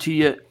coming to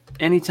you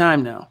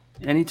anytime now.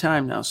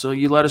 Anytime now. So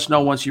you let us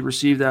know once you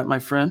receive that, my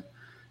friend.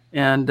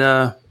 And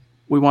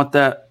we want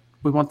that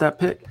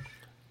pick.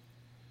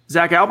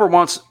 Zach Albert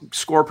wants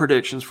score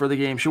predictions for the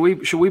game. Should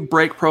we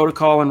break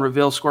protocol and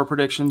reveal score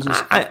predictions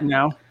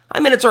now? I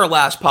mean, it's our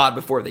last pod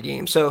before the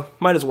game, so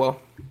might as well.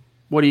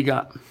 What do you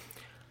got?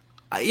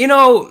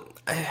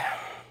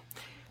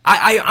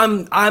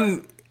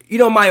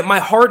 My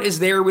heart is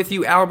there with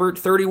you, Albert.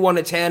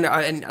 31-10,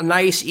 and a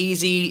nice,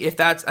 easy. If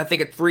that's, I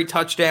think, a 3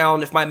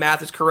 touchdown. If my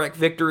math is correct,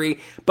 victory.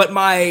 But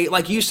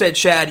like you said,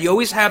 Chad, you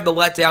always have the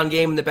letdown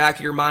game in the back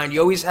of your mind.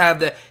 You always have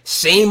the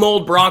same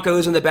old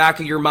Broncos in the back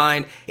of your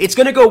mind. It's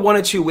going to go one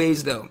of two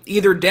ways, though.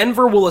 Either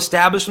Denver will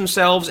establish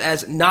themselves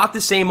as not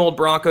the same old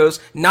Broncos,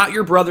 not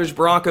your brother's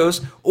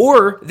Broncos,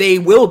 or they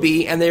will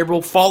be, and they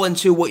will fall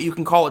into what you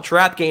can call a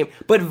trap game.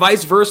 But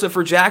vice versa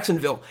for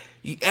Jacksonville.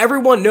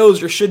 Everyone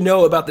knows or should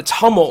know about the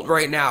tumult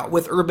right now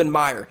with Urban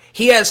Meyer.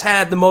 He has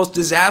had the most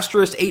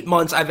disastrous 8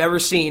 months I've ever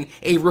seen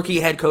a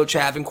rookie head coach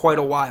have in quite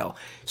a while.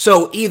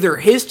 So either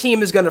his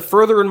team is going to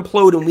further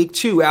implode in week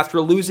 2 after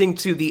losing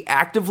to the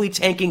actively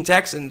tanking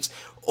Texans,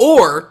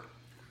 or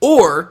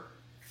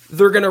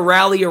they're going to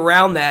rally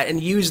around that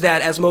and use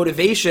that as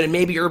motivation, and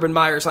maybe Urban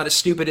Meyer is not as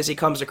stupid as he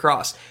comes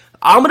across.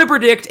 I'm going to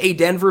predict a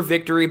Denver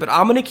victory, but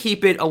I'm going to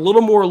keep it a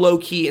little more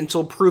low-key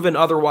until proven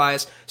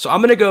otherwise. So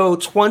I'm going to go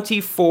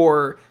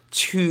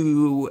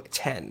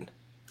 24-10.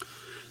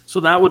 So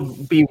that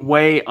would be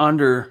way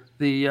under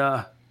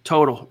the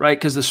total, right?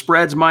 Because the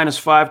spread's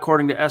 -5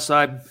 according to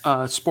SI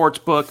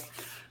Sportsbook.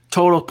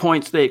 Total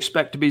points they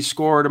expect to be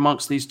scored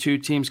amongst these two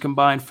teams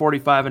combined,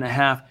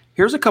 45.5.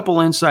 Here's a couple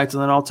insights,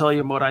 and then I'll tell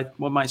you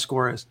what my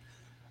score is.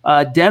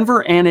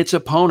 Denver and its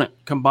opponent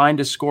combined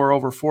to score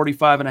over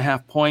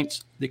 45.5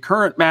 points. The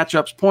current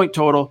matchup's point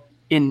total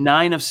in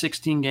 9 of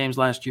 16 games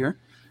last year.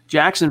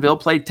 Jacksonville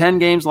played 10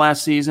 games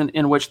last season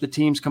in which the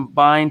teams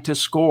combined to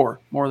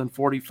score more than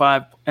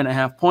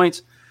 45.5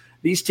 points.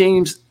 These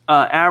teams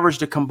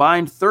averaged a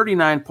combined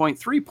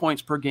 39.3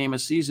 points per game a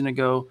season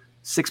ago,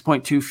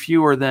 6.2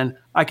 fewer than.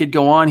 I could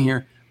go on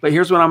here, but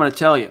here's what I'm going to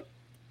tell you.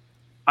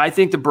 I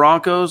think the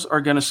Broncos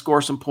are going to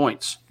score some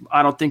points.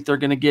 I don't think they're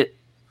going to get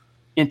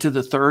into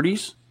the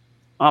 30s.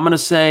 I'm going to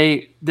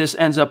say this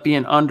ends up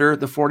being under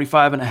the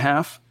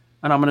 45.5,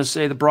 and I'm going to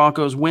say the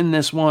Broncos win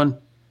this one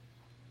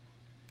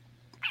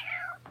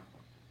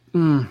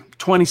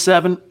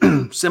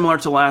 27, similar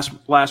to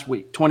last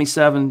week.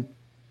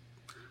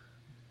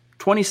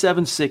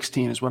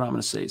 27-16 is what I'm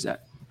going to say,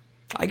 Zach.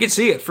 I can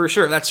see it for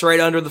sure. That's right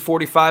under the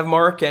 45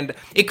 mark, and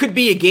it could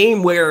be a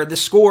game where the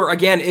score,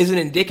 again, isn't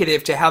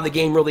indicative to how the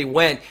game really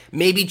went.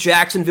 Maybe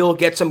Jacksonville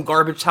gets some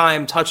garbage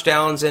time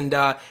touchdowns and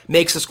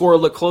makes the score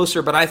look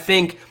closer, but I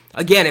think,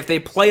 again, if they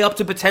play up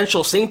to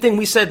potential, same thing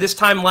we said this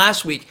time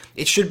last week,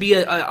 it should be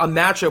a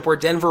matchup where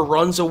Denver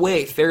runs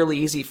away fairly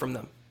easy from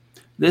them.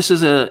 This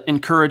is an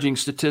encouraging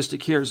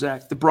statistic here,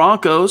 Zach. The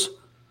Broncos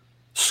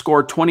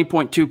scored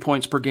 20.2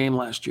 points per game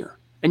last year.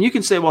 And you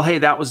can say, well, hey,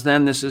 that was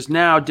then, this is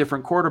now,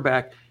 different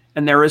quarterback.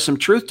 And there is some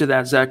truth to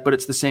that, Zach, but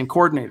it's the same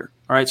coordinator.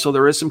 All right, so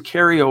there is some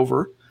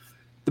carryover.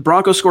 The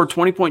Broncos scored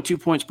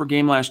 20.2 points per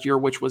game last year,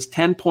 which was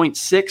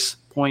 10.6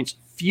 points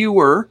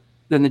fewer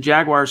than the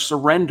Jaguars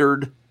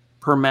surrendered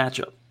per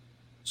matchup.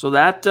 So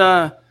that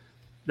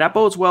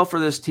bodes well for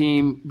this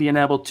team being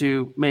able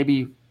to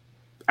maybe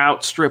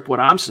outstrip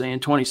what I'm saying,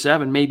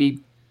 27,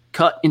 maybe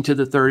cut into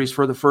the 30s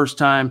for the first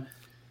time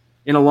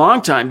in a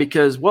long time,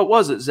 because what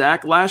was it,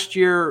 Zach? Last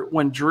year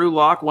when Drew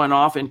Lock went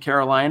off in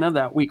Carolina,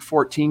 that Week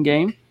 14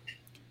 game,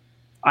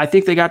 I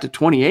think they got to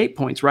 28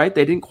 points, right?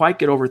 They didn't quite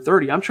get over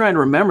 30. I'm trying to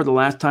remember the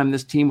last time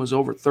this team was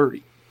over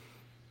 30.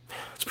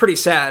 It's pretty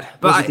sad.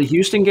 But Was it the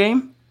Houston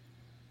game?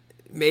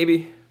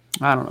 Maybe.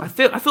 I don't know. I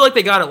feel like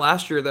they got it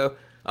last year, though.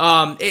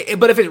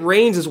 But if it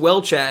rains as well,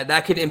 Chad,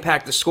 that could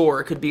impact the score.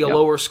 It could be a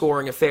lower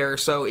scoring affair.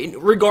 So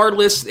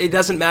regardless, it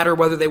doesn't matter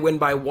whether they win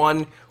by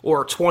 1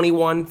 or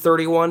 21,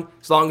 31,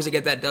 as long as they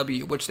get that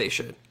W, which they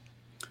should.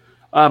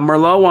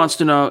 Merlot wants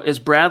to know, is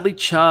Bradley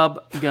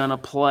Chubb going to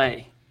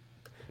play?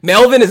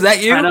 Melvin, is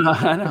that you? I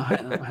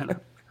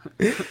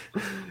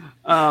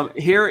know.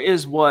 Here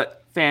is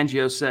what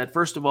Fangio said.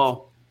 First of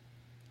all,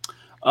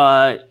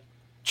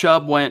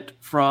 Chubb went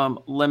from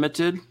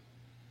limited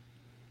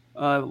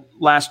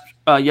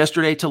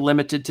yesterday to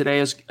limited today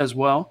as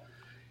well.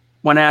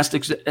 when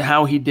asked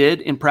how he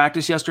did in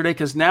practice yesterday,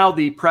 because now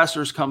the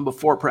pressers come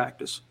before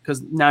practice,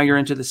 because now you're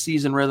into the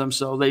season rhythm,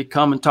 so they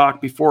come and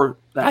talk before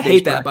that. I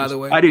hate that, by the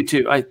way. I do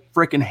too. I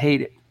freaking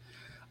hate it.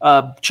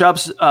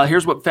 Chubb's,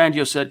 here's what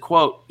Fangio said,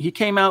 quote, "He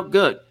came out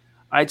good.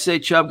 I'd say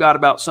Chubb got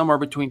about somewhere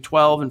between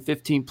 12 and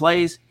 15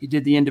 plays. He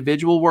did the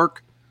individual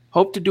work.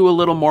 Hope to do a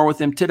little more with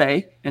him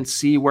today and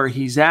see where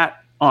he's at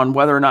on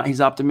whether or not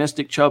he's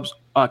optimistic Chubb's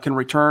can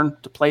return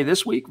to play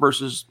this week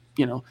versus,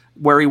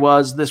 where he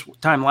was this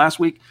time last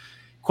week."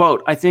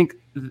 Quote, "I think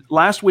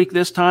last week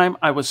this time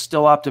I was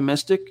still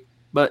optimistic,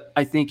 but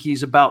I think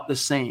he's about the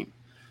same."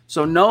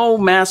 So no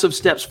massive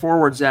steps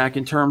forward, Zach,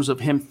 in terms of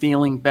him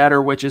feeling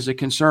better, which is a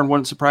concern.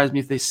 Wouldn't surprise me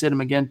if they sit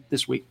him again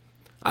this week.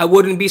 I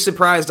wouldn't be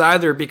surprised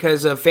either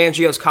because of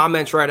Fangio's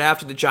comments right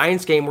after the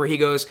Giants game where he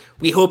goes,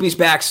 "We hope he's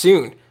back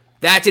soon."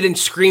 That didn't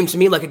scream to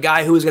me like a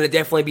guy who is going to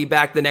definitely be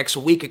back the next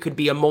week. It could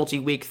be a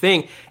multi-week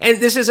thing. And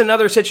this is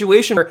another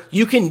situation where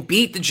you can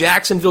beat the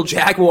Jacksonville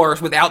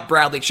Jaguars without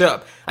Bradley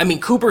Chubb. I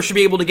mean, Cooper should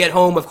be able to get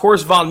home, of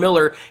course, Von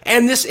Miller,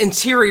 and this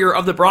interior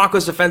of the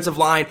Broncos defensive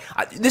line.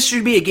 This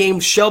should be a game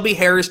Shelby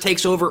Harris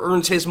takes over,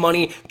 earns his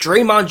money.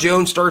 Draymond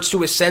Jones starts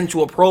to ascend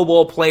to a Pro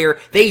Bowl player.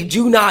 They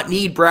do not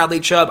need Bradley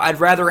Chubb. I'd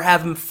rather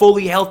have him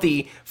fully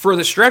healthy for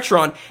the stretch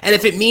run. And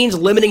if it means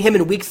limiting him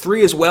in week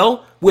 3 as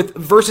well,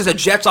 versus a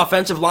Jets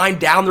offensive line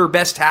down their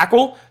best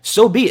tackle,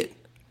 so be it.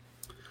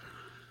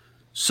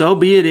 So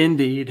be it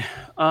indeed.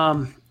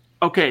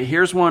 Okay,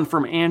 here's one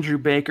from Andrew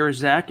Baker,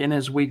 Zach. And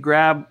as we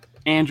grab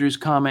Andrew's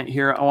comment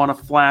here, I want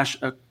to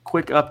flash a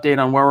quick update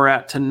on where we're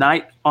at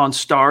tonight on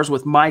Stars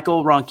with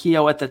Michael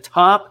Ronquillo at the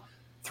top,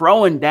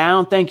 throwing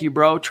down. Thank you,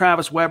 bro.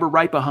 Travis Weber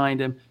right behind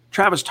him.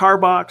 Travis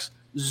Tarbox,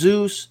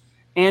 Zeus,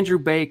 Andrew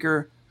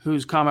Baker,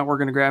 whose comment we're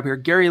going to grab here.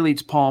 Gary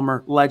Leeds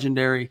Palmer,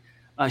 legendary.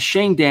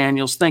 Shane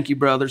Daniels, thank you,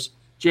 brothers.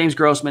 James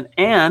Grossman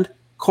and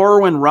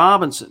Corwin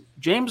Robinson.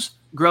 James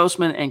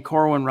Grossman and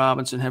Corwin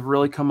Robinson have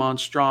really come on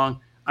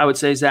strong, I would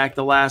say, Zach,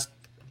 the last,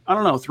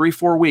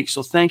 3-4 weeks.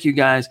 So thank you,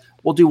 guys.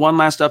 We'll do one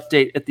last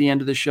update at the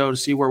end of the show to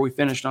see where we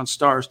finished on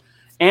Stars.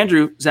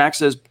 Andrew, Zach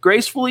says,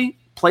 gracefully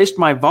placed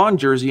my Vaughn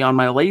jersey on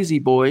my lazy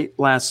boy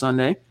last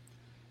Sunday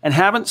and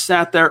haven't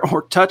sat there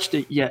or touched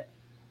it yet.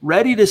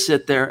 Ready to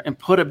sit there and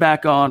put it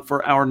back on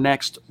for our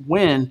next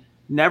win.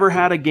 Never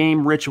had a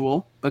game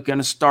ritual, but going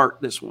to start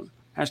this one.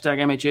 Hashtag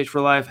MHH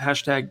for life.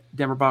 Hashtag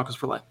Denver Broncos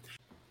for life.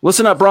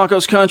 Listen up,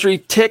 Broncos country.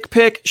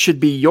 TickPick should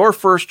be your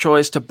first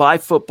choice to buy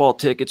football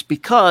tickets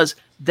because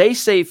they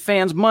save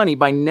fans money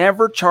by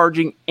never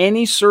charging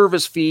any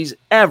service fees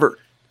ever.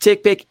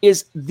 TickPick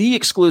is the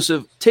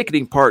exclusive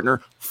ticketing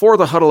partner for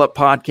the Huddle Up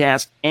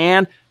podcast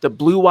and the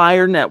Blue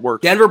Wire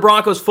Network. Denver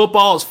Broncos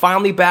football is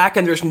finally back,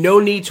 and there's no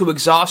need to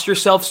exhaust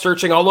yourself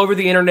searching all over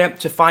the internet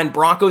to find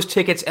Broncos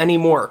tickets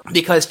anymore.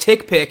 Because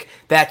TickPick,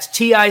 that's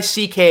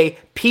TickPick,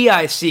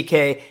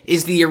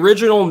 is the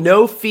original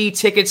no-fee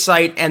ticket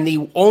site and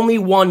the only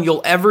one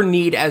you'll ever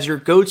need as your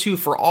go-to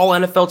for all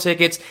NFL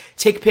tickets.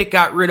 TickPick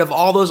got rid of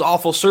all those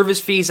awful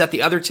service fees that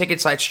the other ticket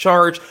sites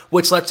charge,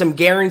 which lets them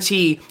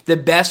guarantee the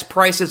best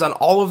prices on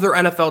all of their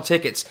NFL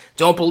tickets.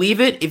 Don't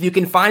believe it? If you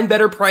can find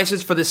better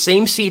prices for the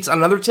same seats on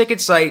another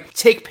ticket site,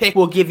 TickPick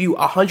will give you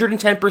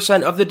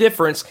 110% of the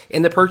difference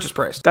in the purchase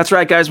price. That's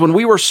right, guys. When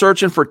we were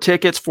searching for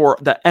tickets for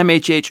the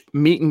MHH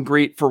meet and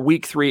greet for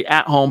week 3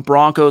 at home,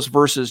 Broncos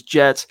versus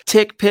Jets,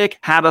 TickPick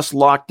had us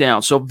locked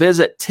down. So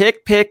visit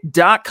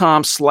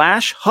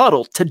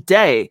tickpick.com/huddle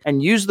today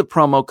and use the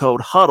promo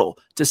code HUDDLE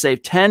to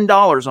save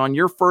 $10 on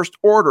your first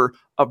order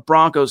of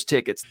Broncos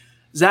tickets.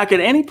 Zach, at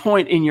any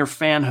point in your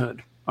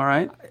fanhood, all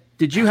right,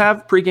 did you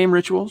have pregame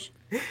rituals?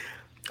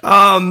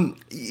 I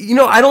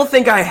don't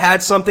think I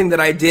had something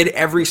that I did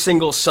every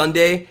single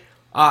Sunday.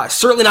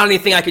 Certainly not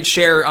anything I could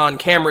share on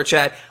camera,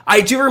 Chad. I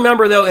do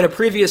remember, though, in a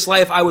previous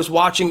life, I was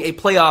watching a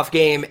playoff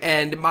game,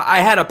 and I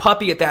had a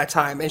puppy at that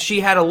time, and she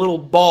had a little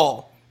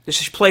ball that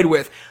she played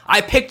with.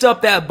 I picked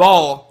up that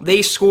ball.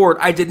 They scored.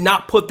 I did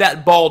not put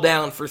that ball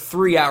down for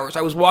 3 hours.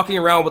 I was walking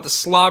around with a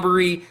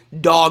slobbery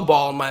dog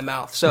ball in my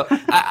mouth. So,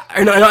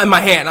 not in my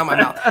hand, not my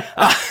mouth.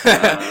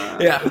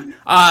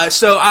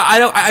 So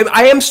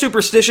I am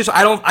superstitious.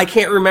 I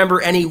can't remember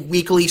any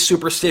weekly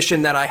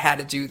superstition that I had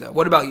to do, though.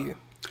 What about you?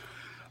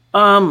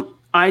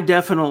 I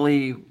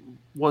definitely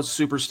was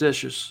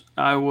superstitious.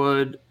 I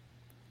would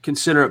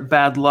consider it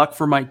bad luck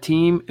for my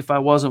team if I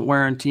wasn't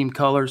wearing team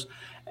colors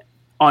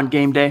on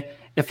game day.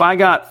 If I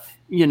got,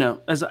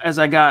 as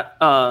I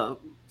got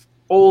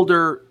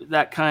older,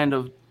 that kind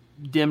of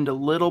dimmed a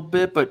little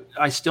bit, but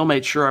I still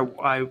made sure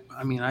I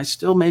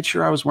still made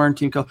sure I was wearing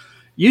team colors.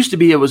 Used to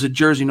be it was a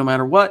jersey no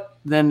matter what,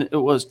 then it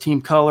was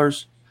team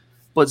colors.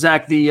 But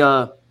Zach,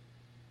 the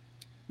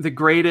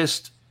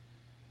greatest,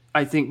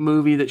 I think,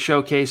 movie that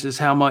showcases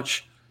how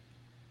much,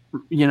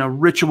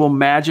 ritual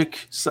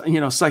magic,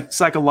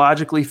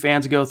 psychologically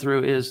fans go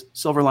through is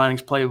Silver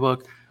Linings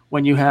Playbook.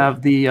 When you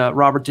have the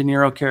Robert De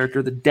Niro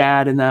character, the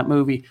dad in that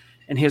movie,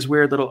 and his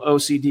weird little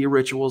OCD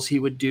rituals he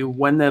would do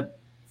when the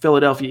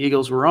Philadelphia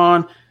Eagles were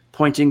on,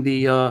 pointing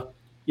the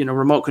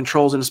remote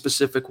controls in a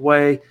specific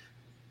way.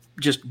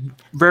 Just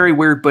very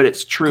weird, but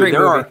it's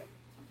true.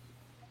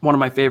 one of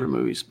my favorite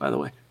movies, by the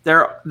way.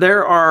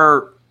 There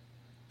are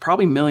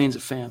probably millions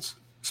of fans,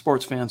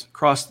 sports fans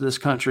across this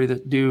country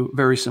that do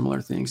very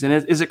similar things. And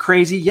is it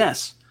crazy?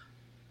 Yes,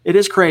 it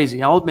is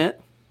crazy. I'll admit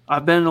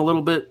I've been a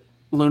little bit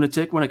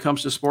lunatic when it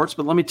comes to sports,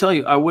 but let me tell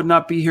you, I would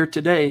not be here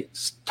today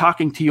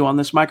talking to you on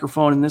this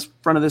microphone in this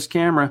front of this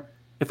camera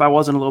if I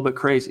wasn't a little bit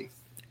crazy.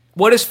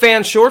 What is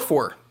fan short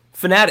for?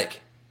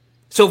 Fanatic.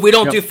 So if we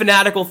don't do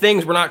fanatical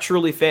things, we're not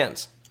truly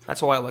fans.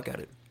 That's how I look at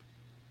it.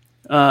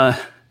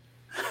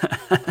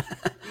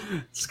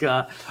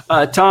 Scott.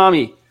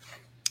 Tommy,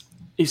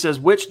 he says,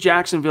 which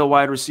Jacksonville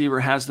wide receiver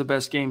has the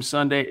best game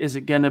Sunday? Is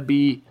it going to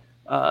be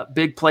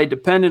big play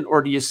dependent,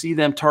 or do you see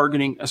them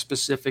targeting a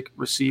specific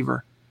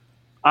receiver?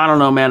 I don't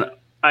know, man.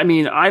 I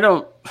mean,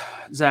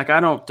 Zach, I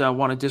don't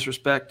want to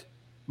disrespect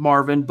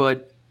Marvin,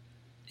 but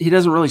he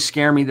doesn't really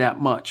scare me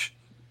that much.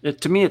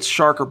 To me, it's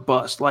shark or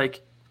bust.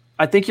 Like,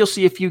 I think you'll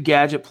see a few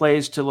gadget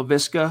plays to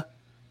LaVisca,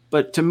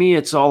 but to me,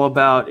 it's all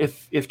about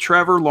if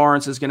Trevor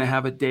Lawrence is going to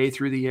have a day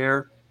through the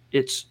air,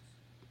 it's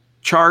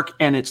Chark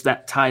and it's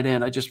that tight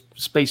end. I just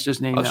spaced his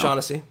name out.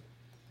 O'Shaughnessy.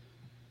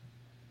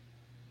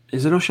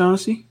 Is it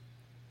O'Shaughnessy?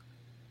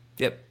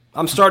 Yep.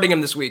 I'm starting him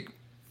this week.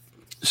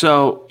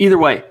 So either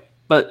way,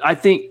 but I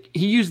think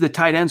he used the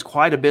tight ends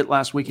quite a bit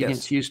last week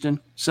against Houston.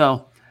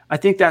 So I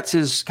think that's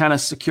his kind of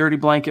security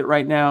blanket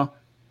right now.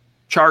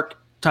 Chark,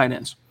 tight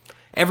ends.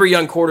 Every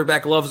young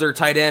quarterback loves their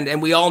tight end,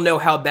 and we all know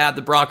how bad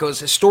the Broncos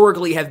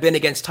historically have been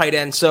against tight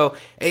ends. So,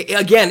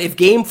 again, if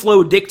game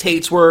flow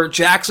dictates where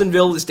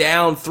Jacksonville is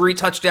down 3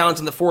 touchdowns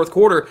in the fourth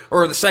quarter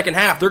or the second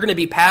half, they're going to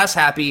be pass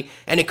happy,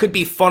 and it could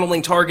be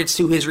funneling targets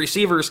to his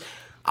receivers.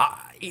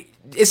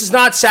 This is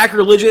not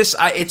sacrilegious.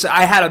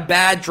 I had a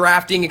bad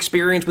drafting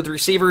experience with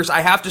receivers. I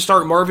have to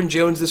start Marvin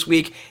Jones this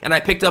week, and I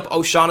picked up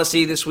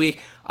O'Shaughnessy this week.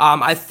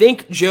 I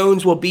think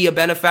Jones will be a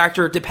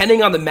benefactor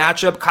depending on the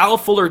matchup. Kyle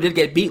Fuller did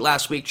get beat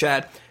last week,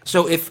 Chad.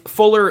 So if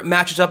Fuller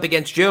matches up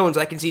against Jones,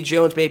 I can see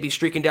Jones maybe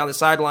streaking down the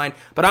sideline.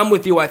 But I'm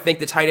with you. I think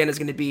the tight end is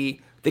going to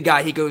be the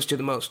guy he goes to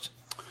the most.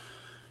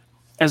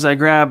 As I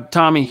grab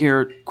Tommy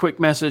here, quick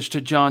message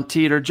to John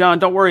Teeter. John,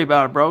 don't worry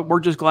about it, bro.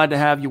 We're just glad to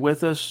have you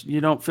with us. You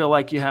don't feel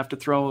like you have to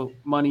throw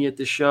money at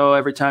the show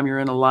every time you're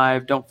in a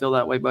live. Don't feel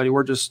that way, buddy.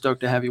 We're just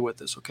stoked to have you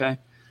with us, okay?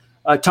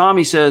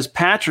 Tommy says,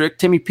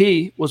 Timmy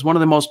P was one of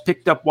the most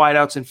picked up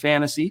wideouts in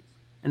fantasy.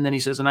 And then he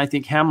says, and I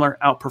think Hamler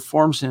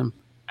outperforms him,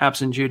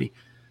 absent Judy.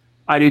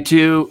 I do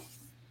too.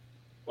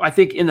 I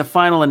think in the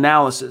final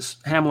analysis,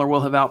 Hamler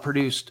will have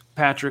outproduced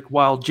Patrick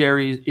while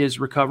Jerry is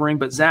recovering.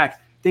 But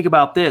Zach, think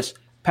about this.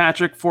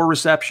 Patrick, 4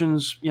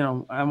 receptions,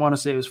 I want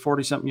to say it was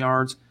 40-something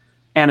yards,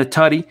 and a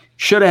tutty.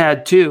 Should have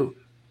had 2.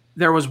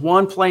 There was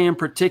one play in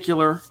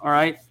particular, all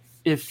right,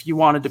 if you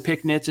wanted to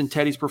pick nits in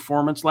Teddy's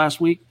performance last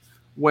week,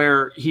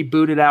 where he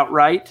booted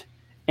outright,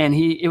 and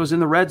it was in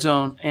the red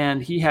zone,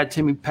 and he had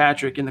Timmy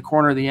Patrick in the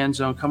corner of the end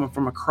zone coming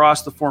from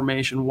across the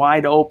formation,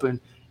 wide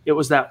open. It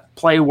was that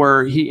play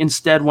where he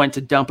instead went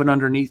to dump it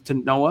underneath to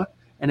Noah,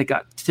 and it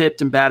got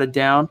tipped and batted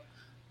down.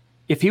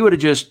 If he would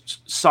have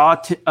just saw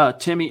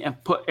Timmy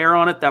and put air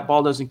on it, that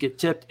ball doesn't get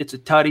tipped. It's a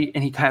tutty,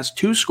 and he has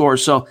 2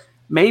 scores. So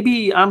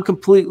maybe I'm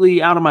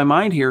completely out of my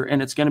mind here,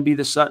 and it's going to be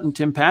the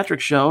Sutton-Tim Patrick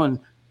show, and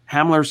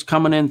Hamler's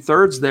coming in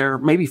thirds there,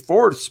 maybe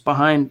fourths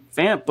behind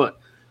Fant. But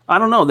I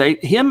don't know.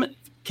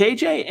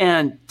 KJ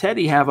and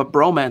Teddy have a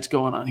bromance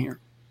going on here.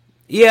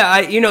 Yeah,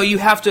 you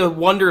have to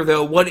wonder,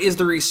 though, what is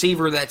the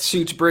receiver that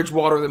suits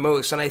Bridgewater the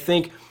most? And I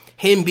think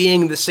him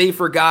being the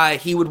safer guy,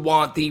 he would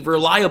want the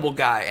reliable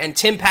guy. And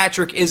Tim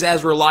Patrick is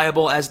as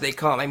reliable as they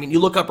come. I mean, you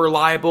look up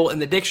reliable in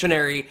the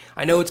dictionary.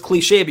 I know it's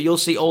cliche, but you'll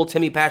see old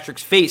Timmy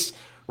Patrick's face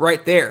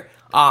right there.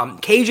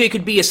 KJ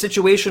could be a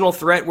situational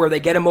threat where they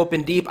get him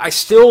open deep.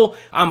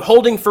 I'm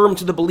holding firm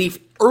to the belief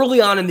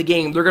early on in the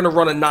game they're going to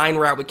run a 9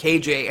 route with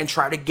KJ and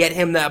try to get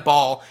him that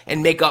ball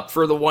and make up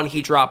for the one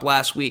he dropped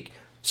last week.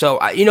 So,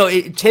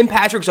 Tim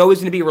Patrick's always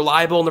going to be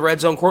reliable in the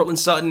red zone. Cortland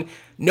Sutton,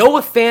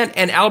 Noah Fant,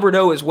 and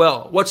Alberto as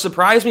well. What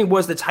surprised me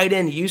was the tight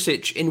end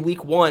usage in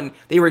week 1.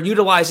 They were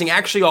utilizing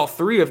actually all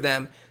 3 of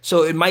them.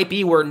 So it might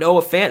be where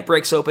Noah Fant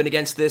breaks open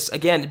against this,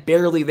 again,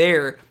 barely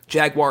there,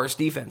 Jaguars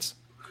defense.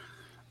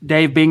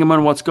 Dave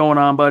Bingaman, what's going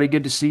on, buddy?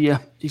 Good to see you.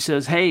 He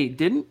says, hey,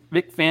 didn't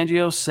Vic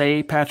Fangio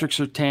say Patrick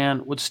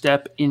Surtain would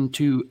step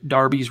into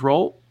Darby's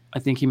role? I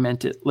think he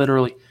meant it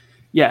literally.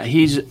 Yeah,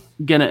 he's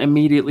going to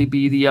immediately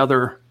be the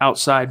other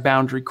outside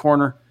boundary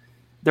corner.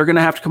 They're going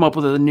to have to come up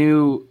with a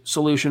new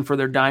solution for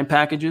their dime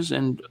packages.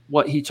 And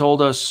what he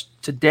told us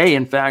today,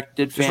 in fact,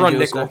 did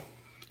Fangio say,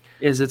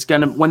 is it's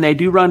going to, when they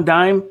do run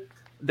dime,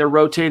 they're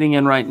rotating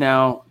in right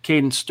now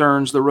Caden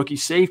Stearns, the rookie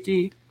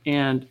safety,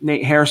 and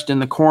Nate Hairston,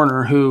 the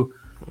corner, who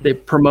they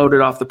promoted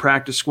off the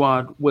practice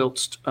squad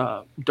whilst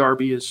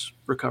Darby is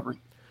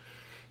recovering.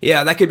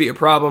 Yeah, that could be a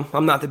problem.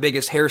 I'm not the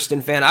biggest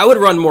Hairston fan. I would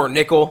run more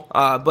nickel,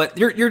 but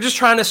you're just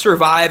trying to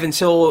survive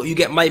until you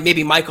get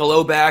maybe Michael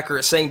O back or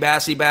a Sang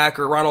Bassey back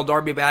or Ronald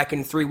Darby back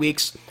in 3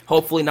 weeks.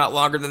 Hopefully not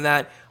longer than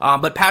that.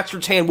 But Pat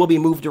Surtain will be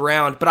moved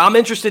around. But I'm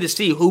interested to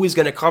see who he's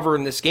going to cover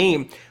in this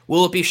game.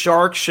 Will it be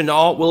Shark,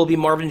 Chenault? Will it be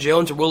Marvin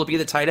Jones? Or will it be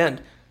the tight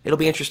end? It'll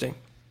be interesting.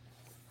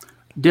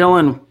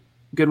 Dylan,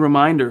 good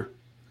reminder.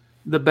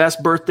 The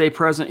best birthday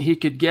present he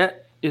could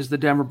get is the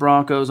Denver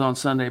Broncos on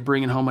Sunday,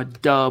 bringing home a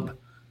dub.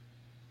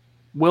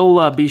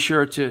 We'll be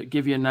sure to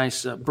give you a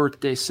nice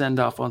birthday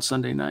send-off on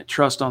Sunday night.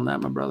 Trust on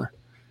that, my brother.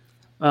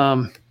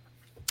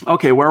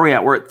 Okay, where are we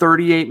at? We're at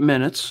 38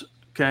 minutes.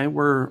 Okay,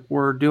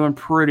 we're doing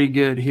pretty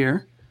good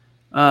here.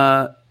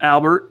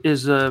 Albert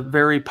is a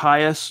very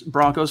pious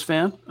Broncos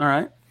fan. All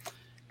right.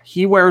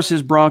 He wears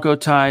his Bronco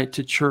tie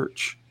to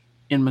church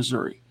in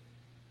Missouri.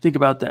 Think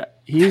about that.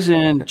 He's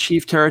in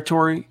Chief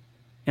territory,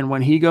 and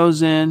when he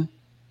goes in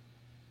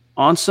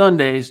on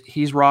Sundays,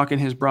 he's rocking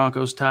his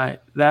Broncos tie.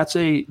 That's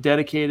a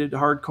dedicated,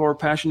 hardcore,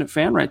 passionate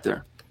fan right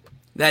there.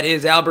 That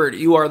is, Albert,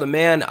 you are the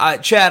man.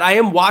 Chad, I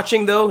am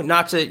watching, though,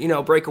 not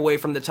to break away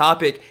from the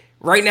topic.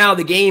 Right now,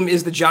 the game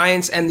is the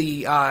Giants and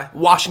the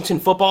Washington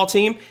football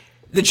team.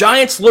 The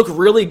Giants look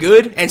really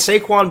good, and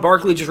Saquon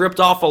Barkley just ripped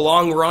off a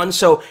long run,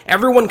 so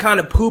everyone kind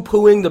of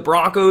poo-pooing the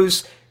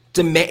Broncos'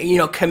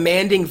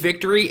 commanding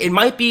victory. It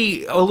might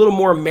be a little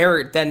more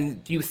merit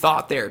than you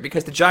thought there,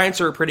 because the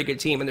Giants are a pretty good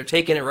team, and they're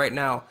taking it right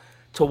now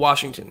to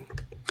Washington.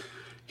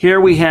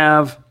 Here we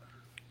have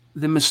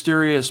the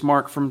mysterious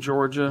Mark from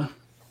Georgia.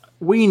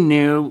 We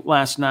knew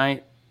last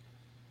night,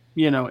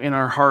 in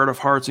our heart of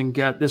hearts and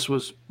gut, this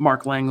was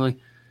Mark Langley.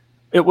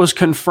 It was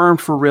confirmed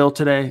for real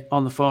today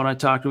on the phone. I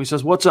talked to him. He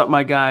says, "What's up,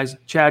 my guys?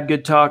 Chad,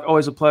 good talk.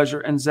 Always a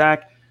pleasure. And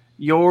Zach,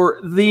 you're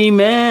the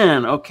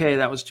man." Okay,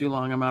 that was too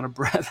long. I'm out of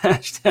breath.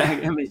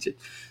 Hashtag.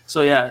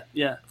 So, yeah.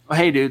 Well,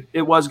 hey, dude,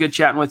 it was good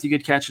chatting with you.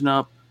 Good catching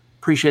up.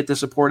 Appreciate the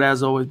support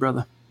as always,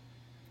 brother.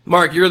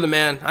 Mark, you're the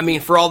man. I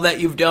mean, for all that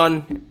you've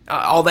done,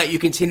 all that you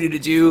continue to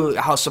do,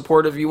 how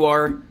supportive you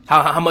are,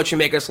 how much you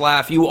make us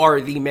laugh, you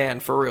are the man,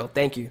 for real.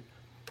 Thank you.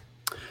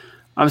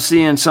 I'm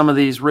seeing some of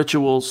these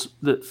rituals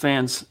that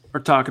fans are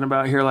talking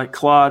about here, like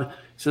Claude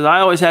says, "I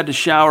always had to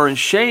shower and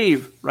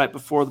shave right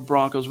before the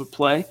Broncos would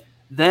play.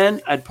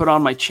 Then I'd put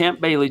on my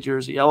Champ Bailey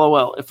jersey.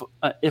 LOL.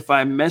 If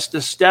I missed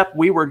a step,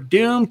 we were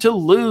doomed to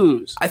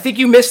lose." I think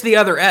you missed the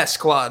other S,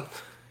 Claude.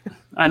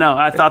 I know.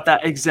 I thought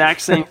that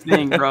exact same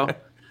thing, bro.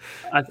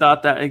 I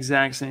thought that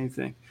exact same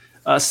thing.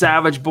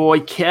 Savage Boy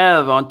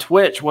Kev on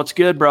Twitch. What's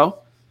good, bro?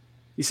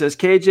 He says,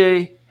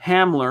 KJ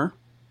Hamler.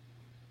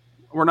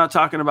 We're not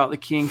talking about the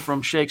king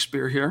from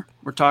Shakespeare here.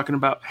 We're talking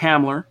about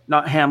Hamler,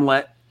 not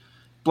Hamlet.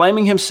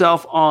 Blaming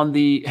himself on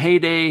the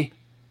heyday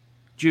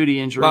Judy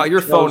injury. Wow, your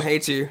phone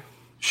hates you.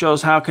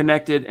 Shows how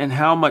connected and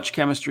how much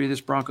chemistry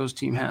this Broncos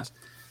team has.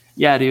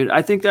 Yeah, dude,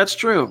 I think that's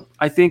true.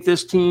 I think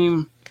this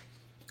team,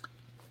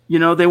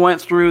 they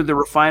went through the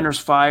refiner's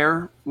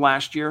fire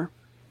last year.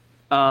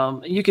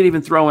 You could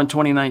even throw in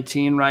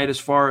 2019, right, as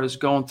far as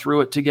going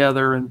through it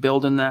together and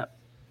building that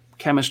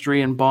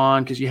chemistry and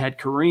bond, because you had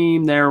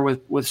Kareem there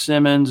with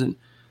Simmons, and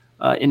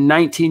in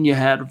 19 you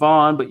had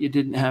Vaughn, but you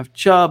didn't have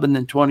Chubb, and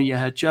then 20 you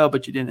had Chubb,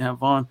 but you didn't have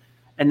Vaughn.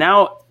 And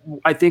now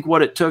I think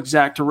what it took,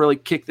 Zach, to really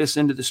kick this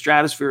into the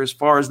stratosphere as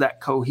far as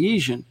that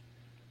cohesion,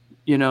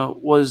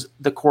 was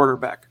the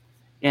quarterback.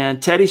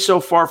 And Teddy, so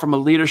far from a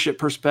leadership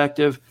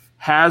perspective,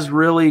 has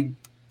really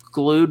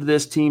glued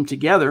this team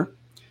together.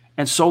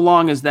 And so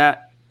long as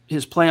that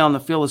his play on the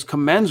field is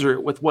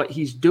commensurate with what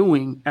he's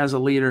doing as a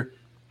leader,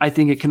 I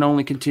think it can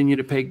only continue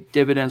to pay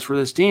dividends for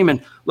this team.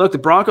 And look, the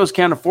Broncos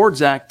can't afford,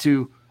 Zach,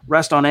 to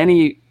rest on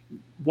any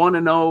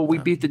 1-0. We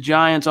beat the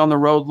Giants on the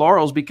road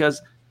laurels,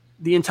 because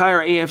the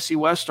entire AFC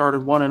West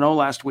started 1-0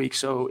 last week.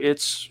 So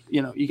it's,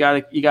 you got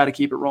to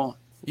keep it rolling.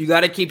 You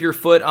got to keep your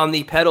foot on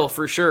the pedal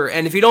for sure.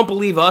 And if you don't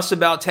believe us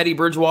about Teddy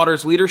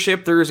Bridgewater's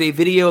leadership, there's a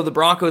video the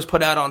Broncos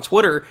put out on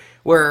Twitter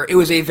where it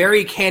was a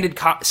very candid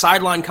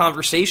sideline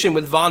conversation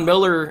with Von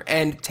Miller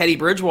and Teddy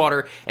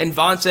Bridgewater. And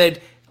Von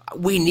said,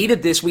 "We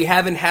needed this. We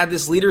haven't had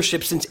this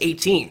leadership since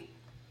 18,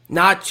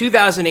 not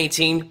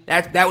 2018.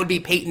 That would be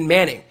Peyton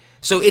Manning."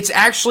 So it's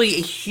actually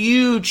a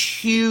huge,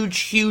 huge,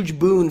 huge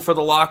boon for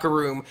the locker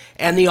room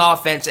and the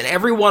offense and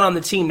everyone on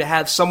the team to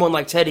have someone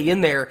like Teddy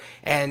in there.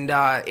 And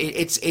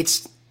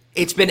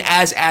it's been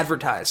as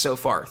advertised so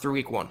far through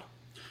week one.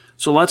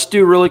 So let's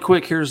do really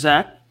quick here,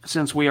 Zach,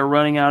 since we are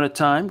running out of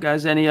time.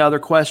 Guys, any other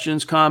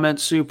questions,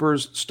 comments,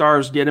 supers,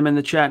 stars, get them in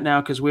the chat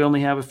now, because we only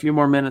have a few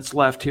more minutes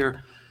left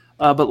here.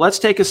 But let's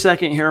take a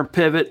second here and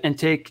pivot and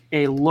take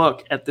a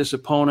look at this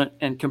opponent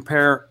and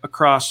compare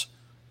across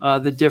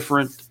the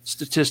different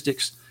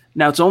statistics.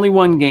 Now, it's only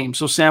one game,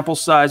 so sample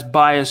size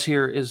bias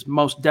here is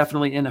most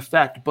definitely in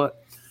effect.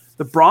 But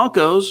the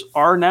Broncos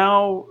are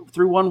now,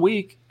 through 1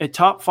 week, a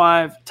top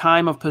 5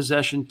 time of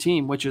possession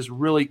team, which is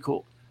really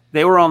cool.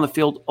 They were on the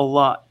field a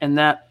lot, and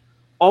that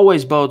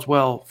always bodes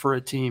well for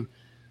a team.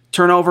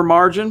 Turnover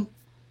margin,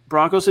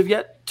 Broncos have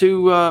yet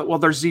to,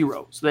 they're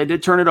 0. So they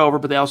did turn it over,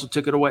 but they also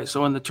took it away.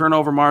 So in the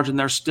turnover margin,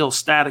 they're still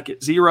static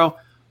at 0,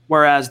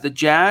 whereas the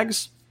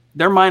Jags,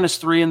 they're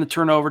 -3 in the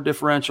turnover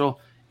differential.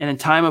 And in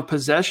time of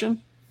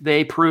possession,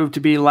 they proved to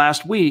be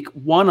last week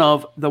one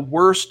of the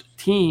worst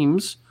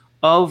teams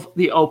of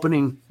the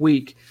opening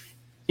week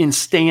in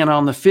staying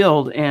on the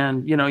field.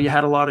 And, you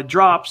had a lot of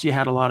drops. You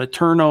had a lot of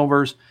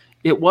turnovers.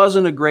 It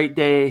wasn't a great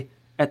day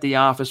at the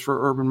office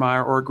for Urban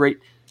Meyer, or a great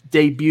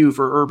debut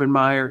for Urban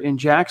Meyer in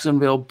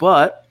Jacksonville,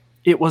 but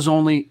it was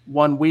only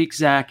 1 week,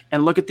 Zach.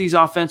 And look at these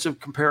offensive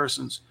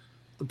comparisons.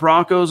 The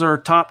Broncos are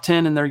top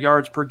 10 in their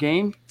yards per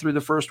game through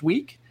the first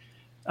week.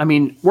 I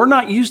mean, we're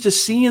not used to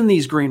seeing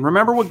these green.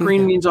 Remember what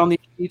green means on these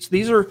sheets?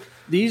 These are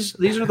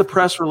the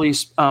press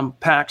release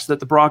packs that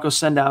the Broncos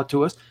send out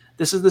to us.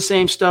 This is the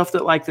same stuff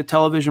that like the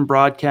television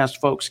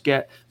broadcast folks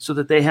get, so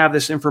that they have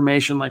this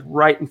information like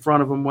right in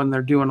front of them when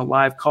they're doing a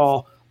live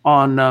call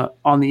on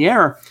the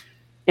air.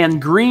 And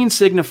green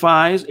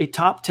signifies a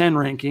top 10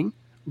 ranking,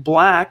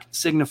 black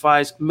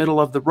signifies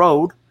middle of the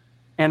road,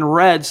 and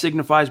red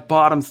signifies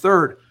bottom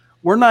third.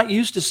 We're not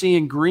used to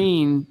seeing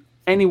green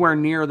anywhere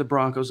near the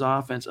Broncos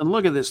offense. And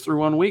look at this through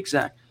 1 week,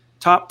 Zach.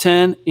 Top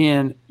 10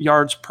 in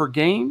yards per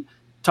game,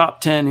 top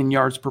 10 in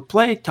yards per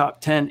play,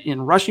 top 10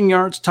 in rushing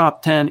yards,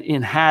 top 10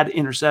 in had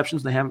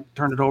interceptions. They haven't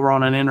turned it over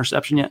on an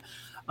interception yet.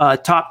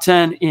 Top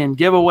 10 in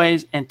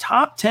giveaways, and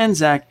top 10,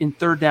 Zach, in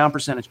third down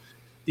percentage.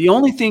 The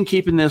only thing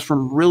keeping this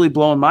from really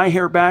blowing my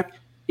hair back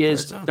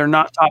is they're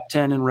not top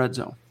 10 in red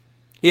zone.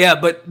 Yeah,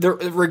 but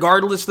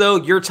regardless, though,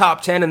 your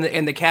top 10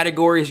 in the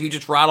categories you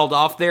just rattled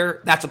off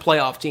there, that's a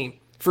playoff team.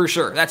 For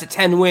sure. That's a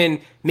 10-win,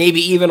 maybe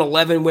even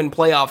 11-win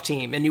playoff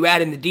team. And you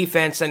add in the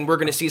defense, and we're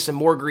going to see some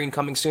more green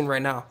coming soon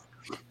right now.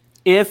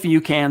 If you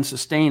can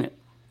sustain it.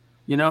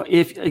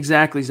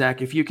 Exactly,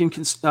 Zach. If you can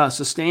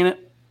sustain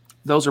it,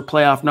 those are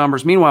playoff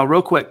numbers. Meanwhile,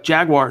 real quick,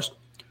 Jaguars,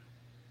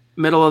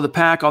 middle of the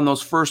pack on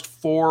those first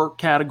 4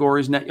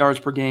 categories: net yards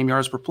per game,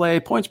 yards per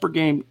play, points per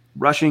game,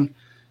 rushing.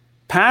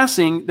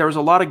 Passing, there was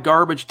a lot of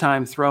garbage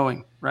time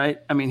throwing, right?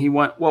 I mean, he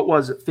went,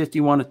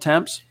 51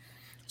 attempts?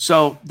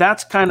 So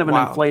that's kind of an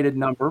inflated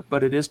number,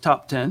 but it is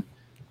top 10.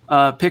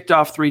 Picked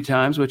off 3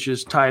 times, which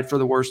is tied for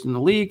the worst in the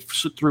league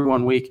through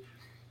 1 week.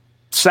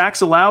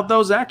 Sacks allowed,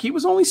 though, Zach, he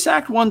was only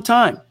sacked 1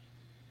 time.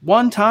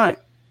 1 time.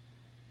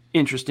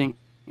 Interesting.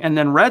 And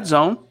then red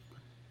zone,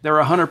 they're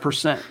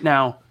 100%.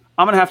 Now,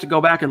 I'm going to have to go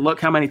back and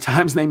look how many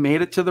times they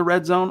made it to the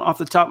red zone off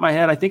the top of my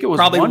head. I think it was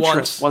probably one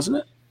once. trip, wasn't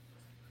it?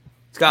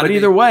 It's got to be. But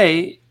either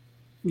way,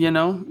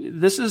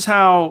 this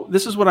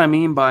is what I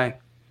mean by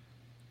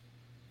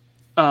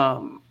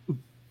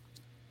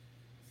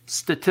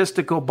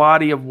statistical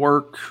body of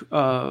work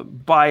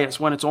bias.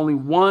 When it's only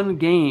 1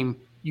 game,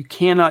 you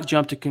cannot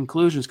jump to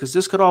conclusions, because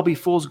this could all be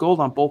fool's gold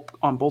on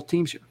both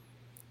teams here.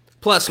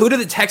 Plus, who do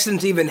the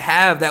Texans even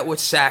have that would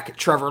sack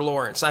Trevor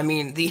Lawrence? I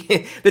mean,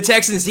 the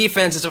Texans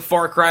defense is a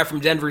far cry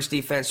from Denver's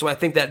defense, so I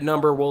think that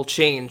number will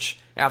change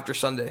after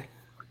Sunday.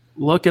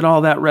 Look at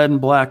all that red and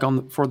black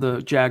for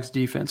the Jags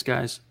defense,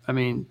 guys. I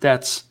mean,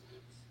 that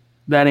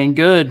ain't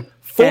good.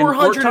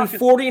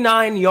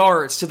 449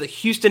 yards to the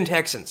Houston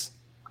Texans.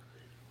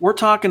 We're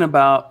talking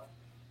about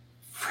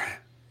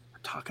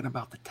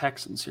the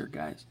Texans here,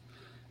 guys.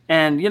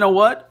 And you know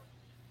what?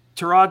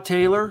 Tyrod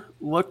Taylor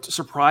looked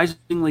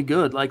surprisingly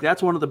good. Like,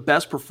 that's one of the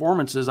best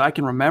performances I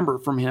can remember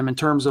from him in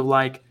terms of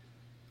like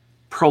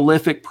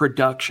prolific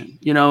production.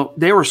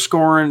 They were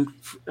scoring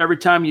every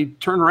time you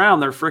turn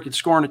around, they're freaking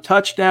scoring a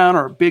touchdown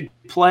or a big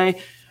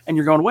play. And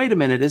you're going, wait a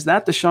minute, is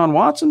that Deshaun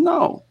Watson?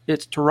 No,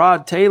 it's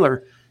Tyrod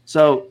Taylor.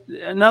 So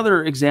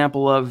another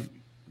example of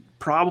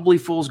probably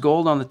fool's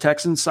gold on the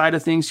Texans side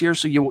of things here.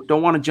 So you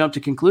don't want to jump to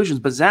conclusions.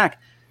 But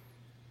Zach,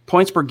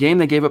 points per game,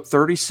 they gave up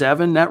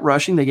 37. Net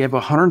rushing, they gave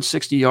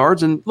 160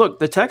 yards. And look,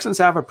 the Texans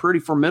have a pretty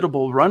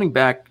formidable running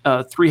back,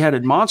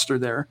 3-headed monster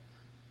there.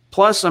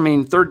 Plus, I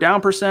mean, third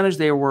down percentage,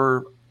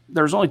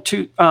 there's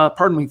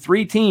only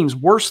 3 teams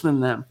worse than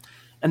them.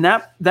 And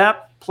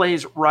that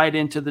plays right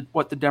into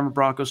what the Denver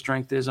Broncos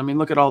strength is. I mean,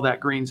 look at all that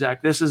green,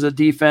 Zach. This is a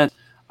defense,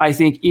 I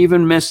think,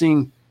 even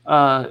missing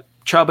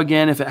Chubb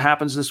again, if it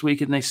happens this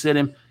week and they sit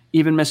him,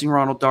 even missing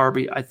Ronald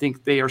Darby, I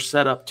think they are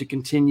set up to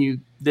continue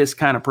this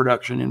kind of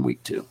production in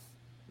week 2.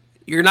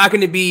 You're not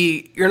going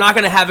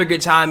to have a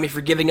good time if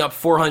you're giving up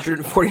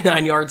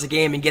 449 yards a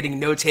game and getting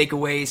no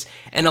takeaways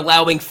and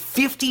allowing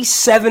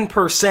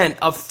 57%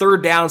 of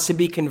third downs to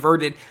be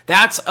converted.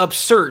 That's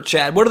absurd,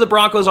 Chad. What are the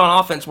Broncos on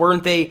offense?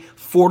 Weren't they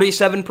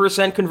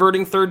 47%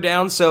 converting third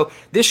down? So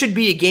this should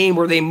be a game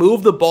where they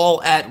move the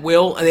ball at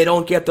will and they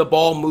don't get the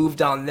ball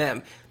moved on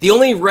them. The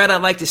only red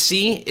I'd like to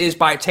see is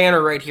by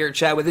Tanner right here,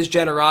 Chad, with his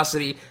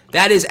generosity.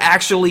 That is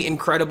actually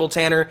incredible,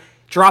 Tanner.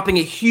 Dropping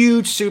a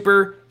huge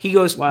super. He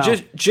goes, wow.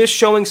 just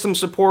showing some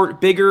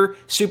support. Bigger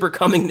super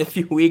coming in a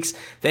few weeks.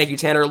 Thank you,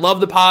 Tanner. Love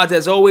the pods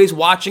as always.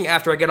 Watching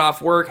after I get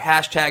off work.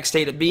 #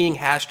 state of being.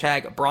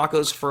 #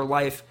 Broncos for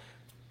life.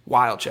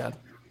 Wild, Chad.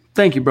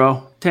 Thank you,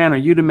 bro. Tanner,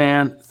 you the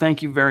man.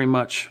 Thank you very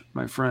much,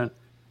 my friend.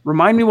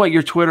 Remind me what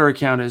your Twitter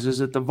account is. Is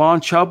it the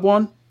Von Chubb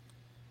one?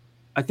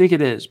 I think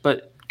it is,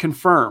 but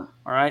confirm,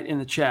 all right, in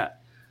the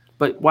chat.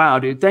 But wow,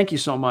 dude, thank you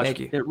so much. Thank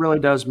you. It really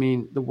does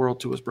mean the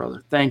world to us,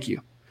 brother. Thank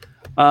you.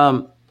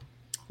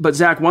 But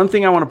Zach, one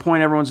thing I want to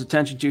point everyone's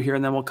attention to here,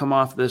 and then we'll come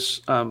off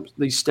these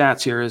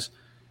stats here, is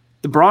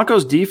the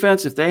Broncos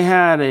defense. If they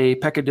had a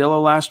peccadillo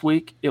last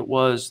week, they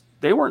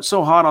weren't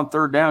so hot on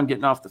third down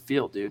getting off the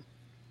field, dude.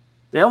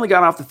 They only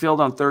got off the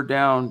field on third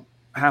down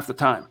half the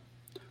time.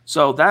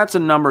 So that's a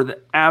number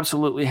that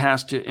absolutely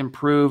has to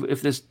improve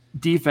if this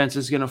defense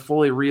is going to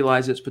fully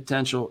realize its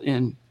potential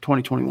in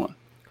 2021.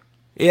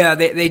 Yeah,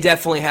 they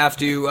definitely have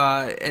to,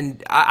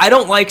 and I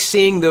don't like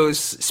seeing those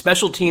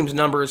special teams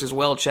numbers as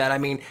well, Chad. I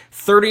mean,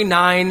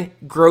 39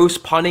 gross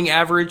punting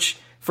average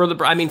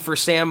for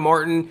Sam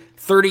Martin,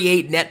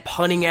 38 net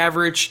punting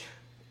average.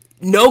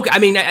 No, I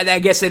mean, I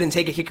guess they didn't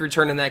take a kick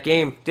return in that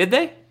game, did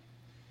they? Did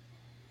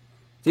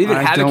they even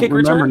have a kick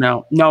return?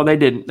 Now. No, they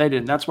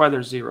didn't. That's why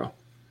they're 0.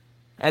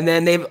 And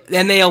then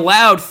they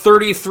allowed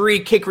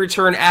 33 kick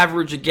return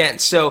average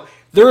against. So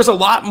there's a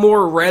lot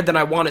more red than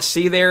I want to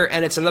see there,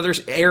 and it's another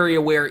area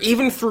where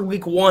even through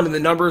week 1 and the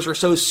numbers are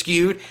so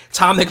skewed,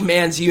 Tom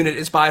McMahon's unit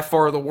is by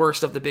far the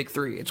worst of the big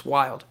 3. It's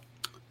wild.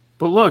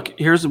 But look,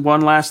 here's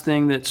one last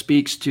thing that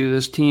speaks to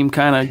this team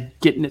kind of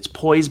getting its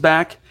poise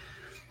back.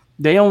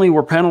 They only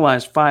were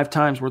penalized 5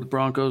 times were the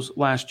Broncos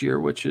last year,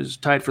 which is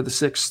tied for the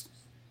 6th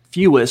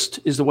fewest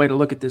is the way to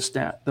look at this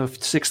stat, the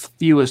 6th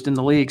fewest in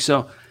the league.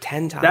 So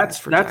 10 times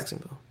for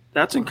Jacksonville.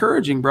 That's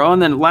encouraging, bro. And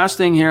then last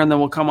thing here, and then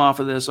we'll come off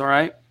of this, all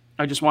right?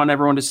 I just want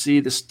everyone to see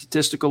the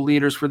statistical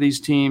leaders for these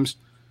teams.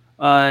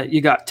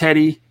 You got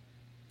Teddy,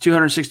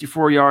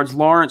 264 yards,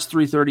 Lawrence,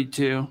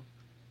 332.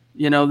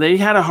 You know, they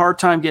had a hard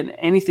time getting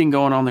anything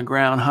going on the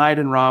ground, Hyde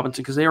and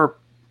Robinson, because they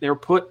were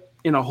put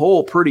in a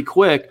hole pretty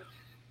quick.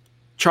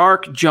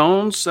 Chark,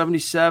 Jones,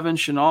 77,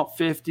 Chenault,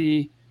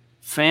 50,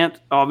 Fant,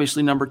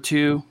 obviously number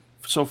 2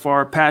 so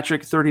far.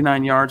 Patrick,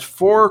 39 yards,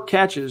 4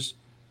 catches,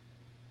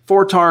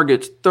 4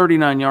 targets,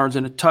 39 yards,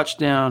 and a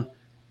touchdown.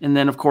 And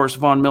then, of course,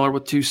 Von Miller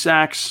with 2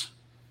 sacks.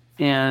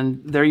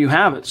 And there you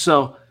have it.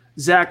 So,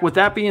 Zach, with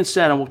that being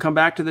said, and we'll come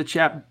back to the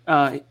chat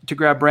to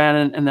grab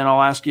Brandon, and then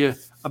I'll ask you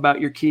about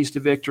your keys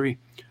to victory.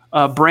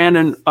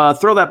 Brandon,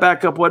 throw that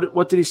back up.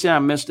 What did he say? I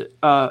missed it.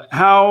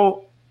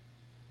 How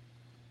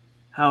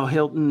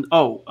Hilton?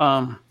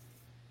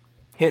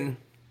 Hinton.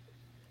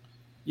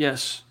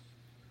 Yes.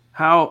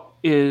 How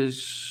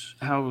is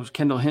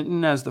Kendall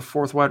Hinton as the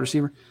 4th wide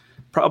receiver?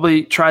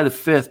 Probably try the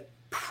 5th.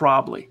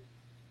 Probably.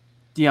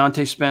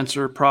 Deontay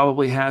Spencer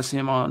probably has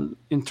him on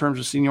in terms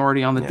of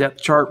seniority on the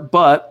depth chart,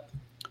 but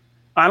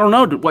I don't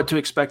know what to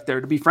expect there,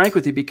 to be frank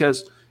with you,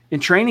 because in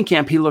training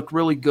camp he looked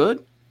really good.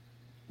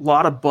 A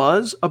lot of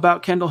buzz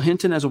about Kendall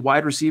Hinton as a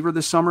wide receiver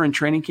this summer in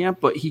training camp,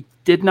 but he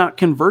did not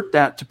convert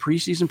that to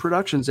preseason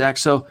production, Zach.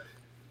 So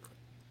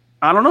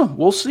I don't know.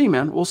 We'll see,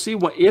 man. We'll see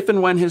if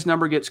and when his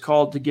number gets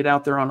called to get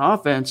out there on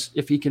offense,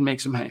 if he can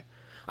make some hay.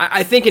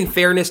 I think in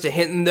fairness to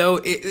Hinton, though,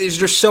 there's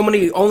just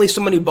only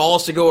so many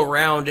balls to go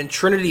around, and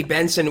Trinity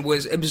Benson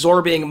was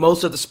absorbing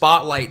most of the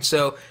spotlight.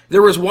 So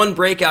there was one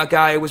breakout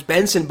guy, it was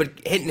Benson,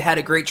 but Hinton had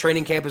a great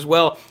training camp as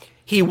well.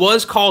 He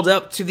was called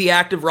up to the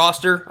active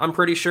roster, I'm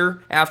pretty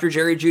sure, after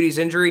Jerry Jeudy's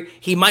injury.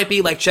 He might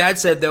be, like Chad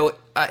said, though,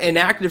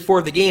 inactive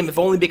for the game, if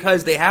only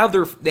because they have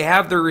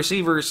their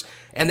receivers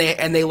and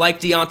they like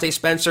Deontay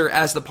Spencer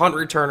as the punt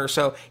returner.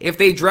 So if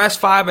they dress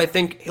 5, I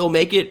think he'll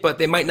make it, but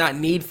they might not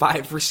need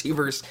 5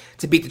 receivers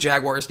to beat the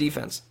Jaguars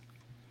defense.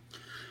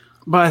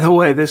 By the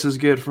way, this is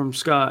good from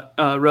Scott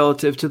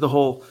relative to the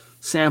whole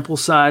sample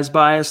size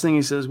bias thing.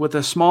 He says, with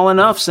a small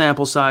enough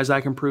sample size, I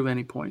can prove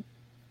any point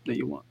that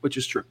you want, which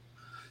is true.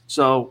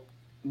 So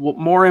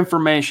more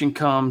information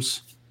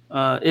comes.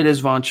 It is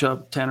Von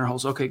Chubb, Tanner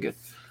Hulse. Okay, good.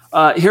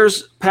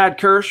 Here's Pat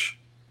Kirsch.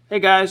 Hey,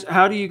 guys,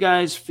 how do you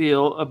guys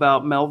feel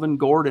about Melvin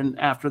Gordon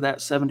after that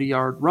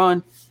 70-yard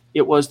run?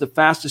 It was the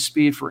fastest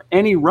speed for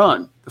any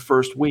run the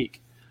first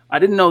week. I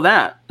didn't know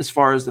that as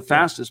far as the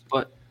fastest,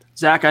 but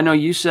Zach, I know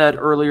you said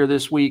earlier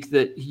this week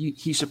that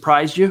he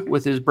surprised you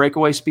with his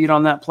breakaway speed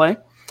on that play.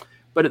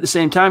 But at the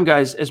same time,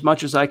 guys, as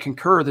much as I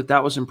concur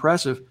that was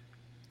impressive,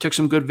 took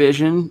some good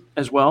vision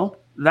as well.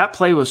 That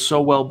play was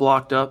so well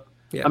blocked up.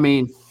 Yeah. I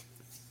mean,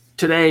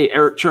 today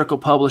Eric Churchill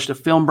published a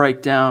film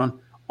breakdown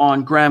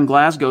on Graham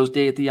Glasgow's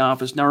day at the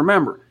office. Now,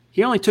 remember,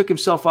 he only took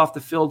himself off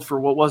the field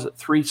for,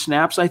 3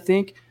 snaps, I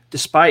think,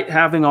 despite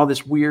having all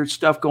this weird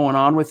stuff going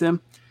on with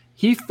him.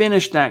 He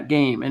finished that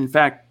game. In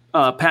fact,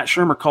 Pat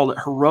Shurmur called it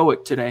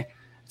heroic today.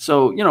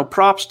 So,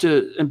 props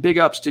to and big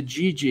ups to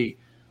Gigi.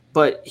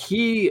 But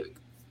he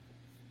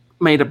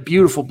made a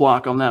beautiful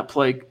block on that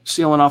play,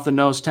 sealing off the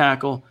nose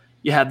tackle.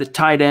 You had the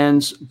tight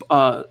ends,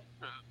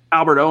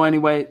 Albert O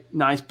anyway,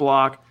 nice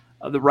block.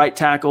 The right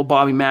tackle,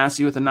 Bobby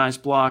Massey with a nice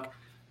block.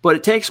 But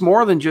it takes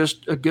more than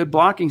just a good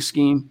blocking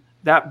scheme.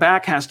 That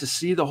back has to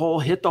see the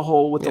hole, hit the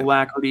hole with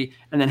alacrity,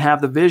 and then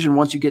have the vision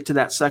once you get to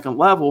that second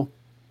level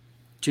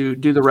to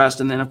do the rest.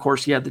 And then, of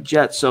course, you had the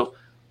Jets. So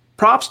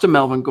props to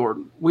Melvin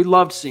Gordon. We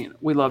loved seeing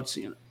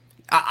it.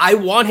 I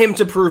want him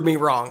to prove me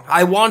wrong.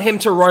 I want him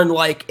to run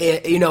like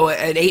an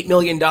 $8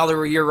 million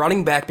a year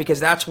running back,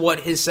 because that's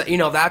what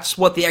that's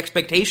what the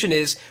expectation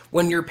is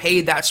when you're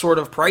paid that sort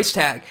of price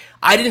tag.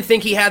 I didn't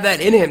think he had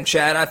that in him,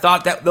 Chad. I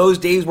thought that those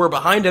days were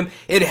behind him.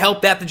 It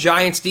helped that the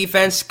Giants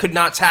defense could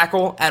not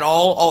tackle at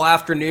all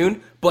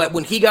afternoon. But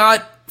when he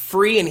got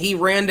free and he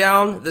ran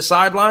down the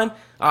sideline,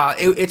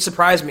 it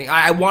surprised me.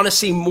 I want to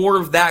see more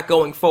of that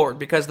going forward,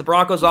 because the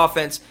Broncos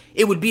offense,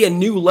 it would be a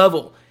new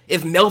level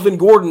if Melvin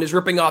Gordon is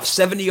ripping off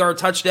 70-yard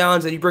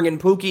touchdowns and you bring in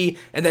Pookie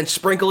and then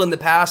sprinkle in the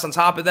pass on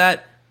top of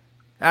that.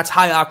 That's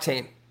high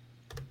octane.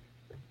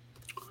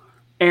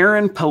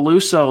 Aaron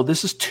Peluso,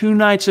 this is 2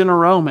 nights in a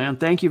row, man.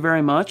 Thank you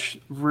very much.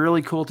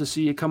 Really cool to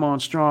see you come on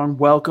strong.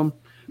 Welcome.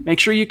 Make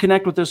sure you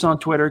connect with us on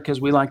Twitter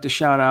because we like to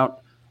shout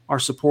out our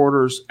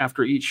supporters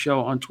after each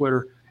show on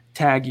Twitter.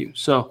 Tag you.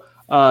 So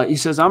he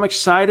says, I'm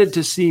excited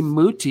to see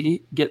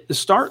Muti get the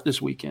start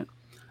this weekend.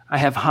 I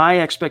have high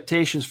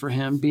expectations for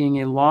him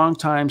being a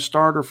longtime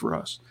starter for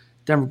us.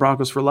 Denver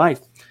Broncos for life.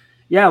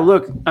 Yeah,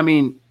 look, I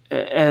mean,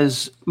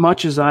 as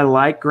much as I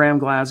like Graham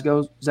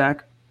Glasgow,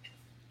 Zach,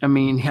 I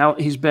mean,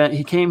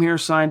 he came here,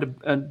 signed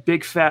a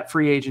big fat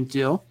free agent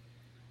deal,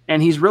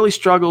 and he's really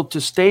struggled to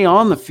stay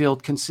on the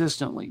field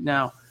consistently.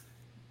 Now,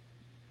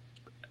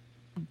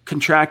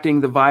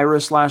 contracting the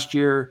virus last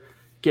year,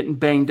 getting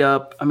banged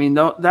up, I mean,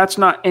 that's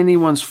not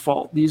anyone's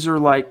fault. These are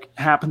like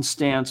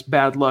happenstance,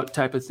 bad luck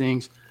type of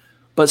things.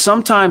 But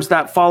sometimes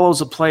that follows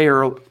a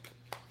player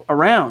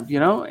around,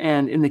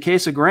 and in the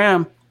case of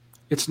Graham,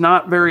 it's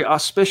not very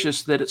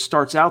auspicious that it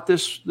starts out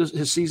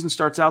his season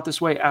starts out this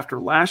way after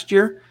last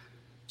year.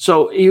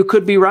 So you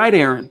could be right,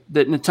 Aaron,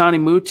 that Netani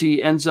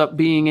Muti ends up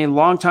being a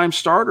longtime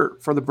starter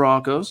for the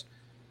Broncos.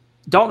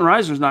 Dalton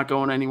Risner's not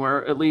going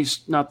anywhere, at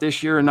least not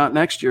this year and not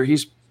next year.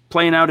 He's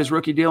playing out his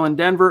rookie deal in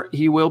Denver.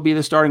 He will be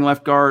the starting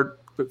left guard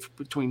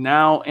between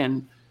now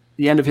and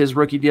the end of his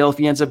rookie deal. If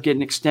he ends up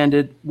getting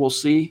extended, we'll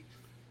see.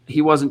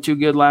 He wasn't too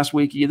good last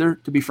week either,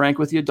 to be frank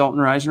with you, Dalton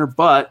Risner,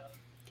 but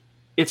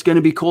it's going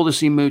to be cool to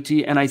see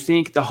Muti, and I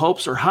think the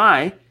hopes are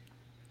high.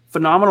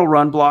 Phenomenal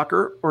run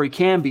blocker, or he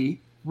can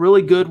be.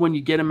 Really good when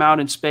you get him out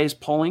in space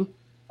pulling,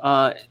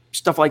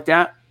 stuff like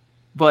that.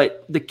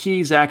 But the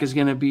key, Zach, is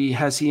going to be,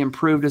 has he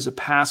improved as a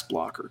pass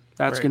blocker?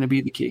 That's going to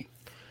be the key.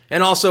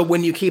 And also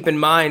when you keep in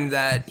mind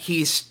that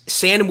he's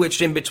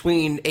sandwiched in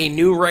between a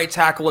new right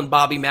tackle in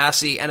Bobby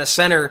Massey and a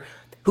center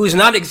who's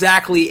not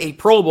exactly a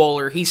Pro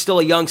Bowler. He's still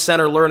a young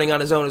center learning on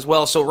his own as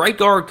well. So right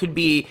guard could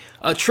be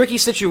a tricky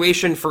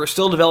situation for a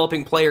still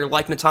developing player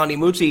like Netani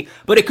Muti,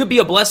 but it could be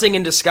a blessing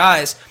in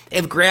disguise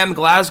if Graham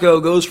Glasgow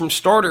goes from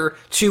starter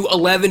to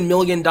 $11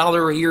 million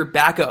a year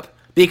backup.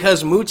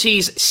 Because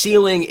Muti's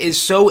ceiling is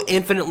so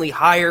infinitely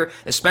higher,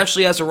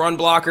 especially as a run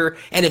blocker.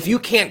 And if you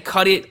can't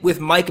cut it with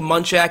Mike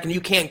Munchak and you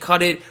can't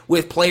cut it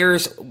with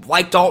players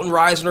like Dalton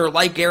Risner,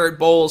 like Garrett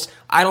Bowles,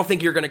 I don't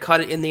think you're going to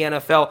cut it in the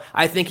NFL.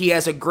 I think he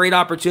has a great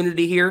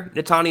opportunity here,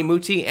 Netani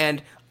Muti,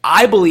 and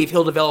I believe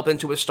he'll develop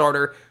into a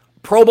starter.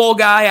 Pro Bowl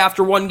guy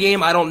after one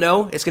game, I don't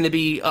know. It's going to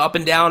be up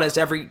and down as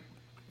every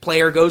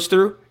player goes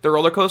through the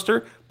roller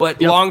coaster. But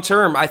long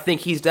term, I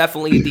think he's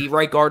definitely the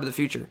right guard of the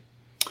future.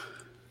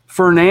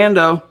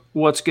 Fernando,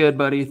 what's good,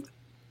 buddy?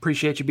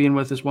 Appreciate you being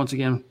with us once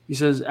again. He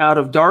says, out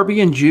of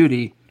Darby and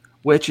Judy,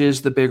 which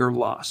is the bigger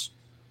loss?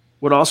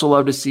 Would also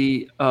love to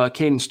see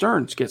Caden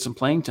Stearns get some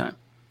playing time.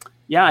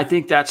 Yeah, I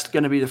think that's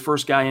going to be the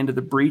first guy into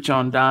the breach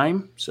on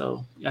dime.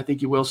 So I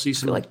think you will see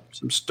some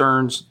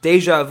Stearns.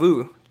 Deja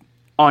vu.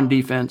 On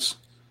defense.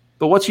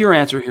 But what's your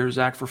answer here,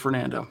 Zach, for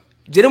Fernando?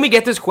 Didn't we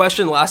get this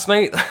question last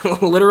night?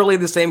 Literally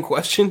the same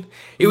question.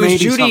 It was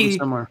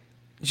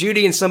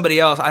Judy and somebody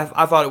else.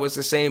 I thought it was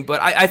the same,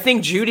 but I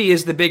think Judy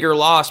is the bigger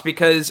loss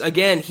because,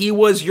 again, he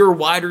was your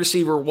wide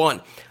receiver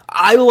one.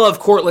 I love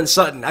Cortland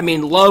Sutton. I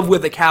mean, love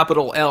with a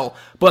capital L.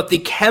 But the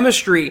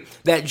chemistry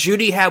that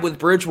Judy had with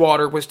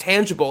Bridgewater was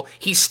tangible.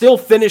 He still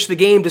finished the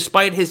game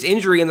despite his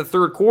injury in the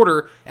third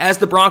quarter as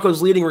the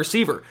Broncos' leading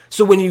receiver.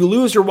 So when you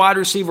lose your wide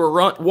receiver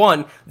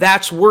one,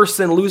 that's worse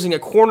than losing a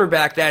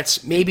cornerback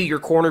that's maybe your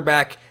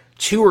cornerback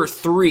 2 or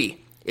 3,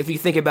 if you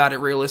think about it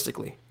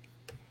realistically.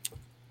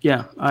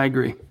 Yeah, I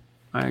agree.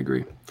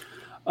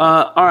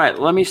 All right,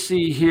 let me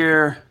see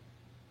here.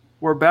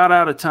 We're about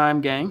out of time,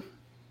 gang.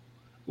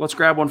 Let's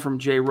grab one from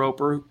Jay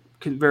Roper,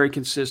 very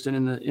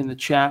consistent in the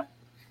chat.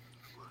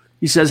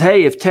 He says,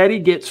 hey, if Teddy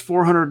gets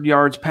 400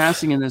 yards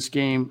passing in this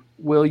game,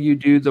 will you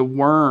do the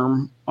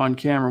worm on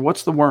camera?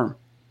 What's the worm?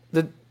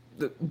 The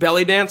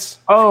belly dance?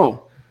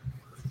 Oh,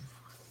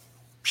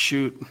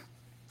 shoot.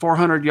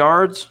 400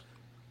 yards?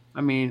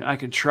 I mean, I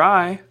could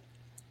try.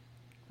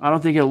 I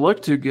don't think it'll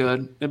look too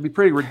good. It'd be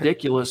pretty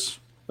ridiculous.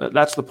 But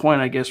that's the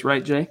point, I guess,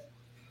 right, Jay?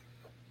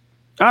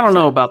 I don't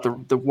know about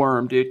the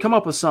worm, dude. Come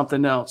up with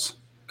something else.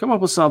 Come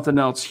up with something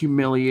else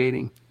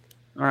humiliating.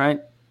 All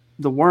right?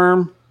 The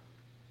worm,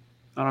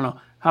 I don't know.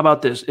 How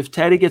about this? If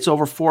Teddy gets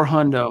over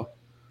 400,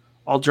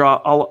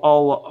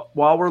 I'll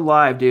while we're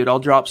live, dude, I'll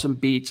drop some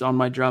beats on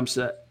my drum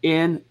set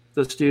in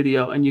the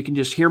studio, and you can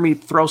just hear me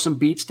throw some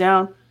beats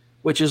down,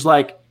 which is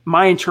like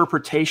my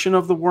interpretation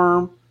of the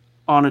worm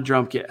on a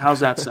drum kit.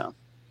 How's that sound?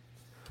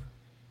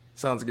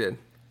 Sounds good.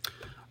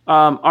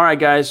 All right,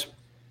 guys.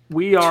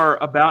 We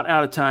are about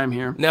out of time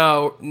here.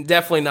 No,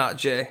 definitely not,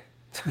 Jay.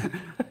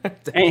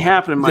 Ain't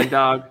happening, my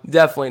dog.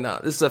 Definitely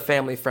not. This is a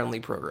family-friendly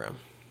program.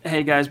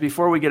 Hey, guys,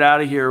 before we get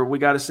out of here, we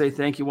got to say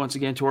thank you once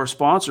again to our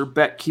sponsor,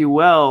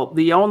 BetQL,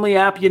 the only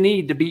app you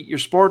need to beat your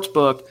sports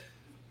book.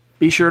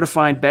 Be sure to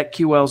find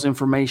BetQL's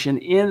information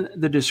in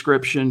the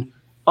description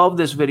of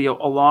this video,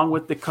 along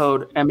with the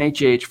code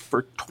MHH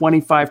for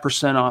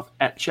 25% off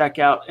at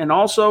checkout. And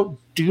also,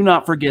 do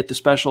not forget the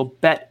special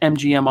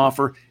BetMGM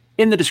offer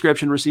in the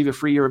description. Receive a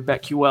free year of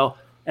BetQL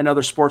and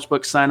other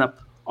sportsbook sign-up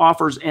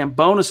offers and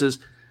bonuses.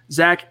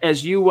 Zach,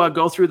 as you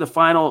go through the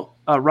final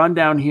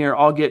rundown here,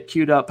 I'll get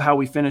queued up how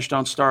we finished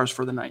on stars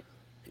for the night.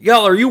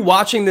 Y'all, are you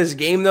watching this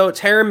game, though?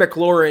 Terry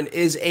McLaurin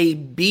is a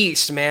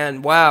beast,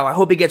 man. Wow, I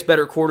hope he gets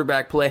better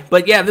quarterback play.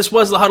 But yeah, this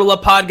was the Huddle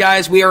Up Pod,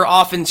 guys. We are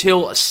off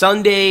until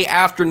Sunday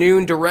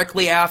afternoon,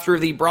 directly after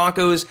the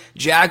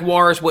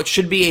Broncos-Jaguars, what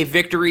should be a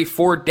victory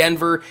for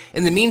Denver.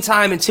 In the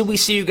meantime, until we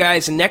see you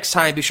guys next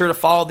time, be sure to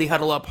follow the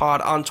Huddle Up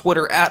Pod on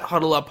Twitter at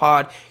Huddle Up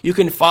Pod. You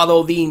can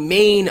follow the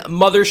main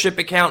mothership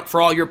account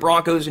for all your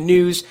Broncos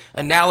news,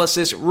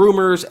 analysis,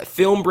 rumors,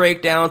 film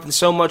breakdowns, and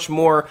so much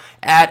more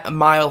at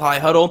Mile High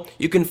Huddle.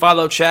 You can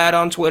follow Chad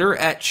on Twitter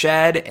at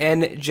Chad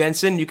N.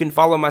 Jensen. You can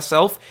follow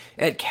myself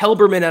at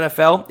Kelberman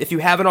NFL. If you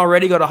haven't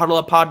already, go to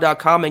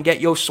huddleuppod.com and get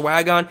your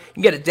swag on. You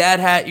can get a dad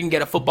hat. You can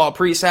get a football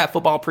priest hat,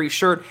 football priest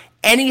shirt.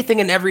 Anything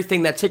and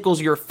everything that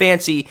tickles your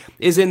fancy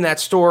is in that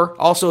store.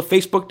 Also,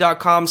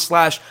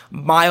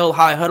 facebook.com/Mile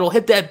High Huddle.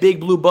 Hit that big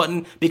blue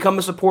button. Become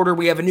a supporter.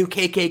 We have a new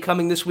KK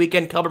coming this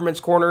weekend, Kelberman's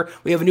Corner.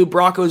 We have a new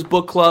Broncos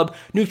book club,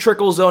 new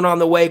Trickle Zone on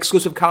the way,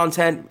 exclusive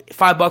content,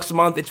 $5 a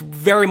month. It's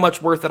very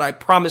much worth it, I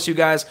promise you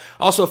guys.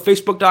 Also,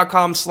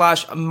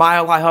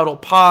 facebook.com/Mile High Huddle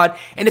Pod.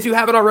 And if you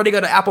haven't already,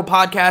 go to Apple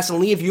Podcasts and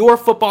leave your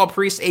football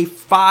priest a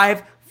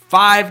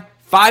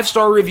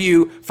five-star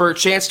review for a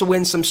chance to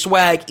win some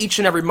swag each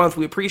and every month.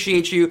 We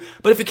appreciate you.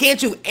 But if you can't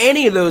do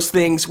any of those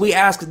things, we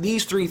ask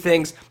these 3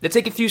 things that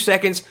take a few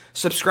seconds.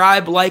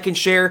 Subscribe, like, and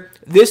share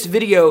this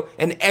video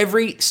and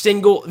every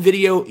single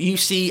video you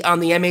see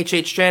on the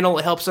MHH channel.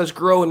 It helps us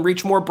grow and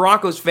reach more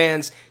Broncos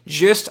fans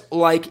just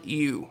like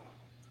you.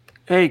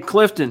 Hey,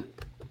 Clifton,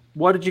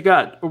 what did you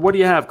got? Or what do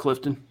you have,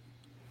 Clifton?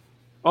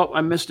 Oh,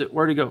 I missed it.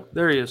 Where'd he go?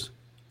 There he is.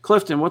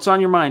 Clifton, what's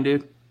on your mind,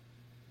 dude?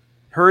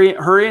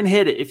 Hurry and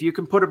hit it. If you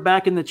can put it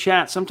back in the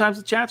chat. Sometimes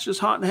the chat's just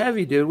hot and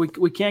heavy, dude.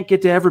 We can't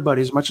get to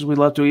everybody as much as we'd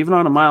love to, even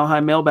on a Mile High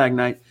mailbag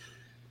night.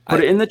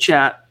 Put it in the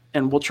chat,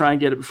 and we'll try and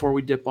get it before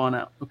we dip on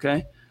out,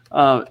 okay?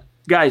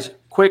 Guys,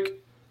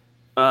 quick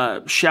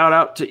shout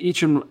out to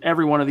each and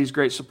every one of these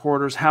great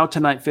supporters. How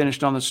tonight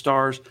finished on the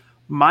stars.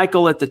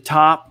 Michael at the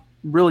top,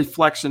 really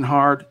flexing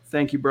hard.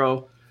 Thank you,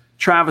 bro.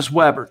 Travis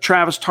Weber,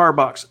 Travis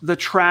Tarbox, the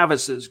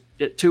Travises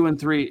at 2 and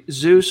 3.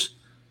 Zeus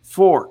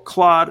 4,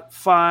 Claude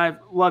 5,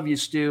 love you,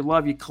 Stu,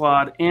 love you,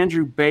 Claude.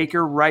 Andrew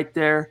Baker right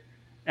there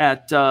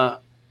at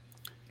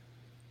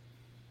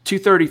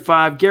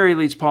 235. Gary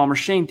Leeds Palmer,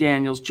 Shane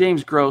Daniels,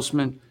 James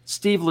Grossman,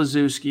 Steve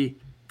Lazuski.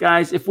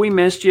 Guys, if we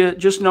missed you,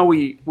 just know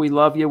we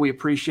love you. We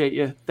appreciate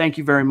you. Thank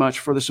you very much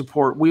for the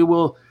support. We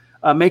will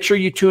make sure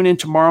you tune in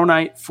tomorrow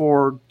night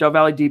for Dove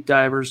Valley Deep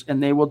Divers,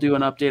 and they will do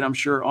an update, I'm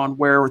sure, on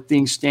where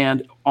things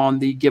stand on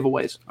the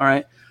giveaways. All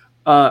right.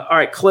 All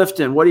right,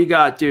 Clifton, what do you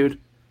got, dude?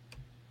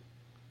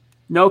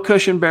 No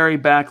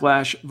Cushenberry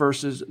backlash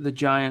versus the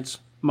Giants.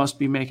 Must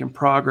be making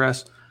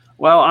progress.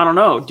 Well, I don't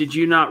know. Did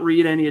you not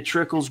read any of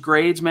Trickle's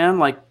grades, man?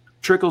 Like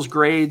Trickle's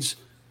grades,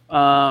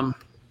 let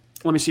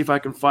me see if I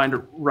can find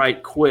it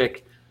right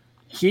quick.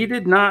 He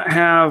did not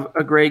have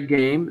a great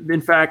game.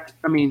 In fact,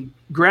 I mean,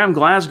 Graham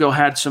Glasgow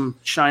had some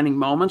shining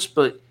moments,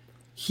 but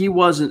he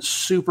wasn't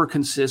super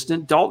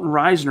consistent. Dalton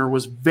Reisner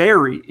was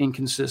very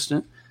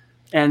inconsistent.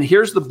 And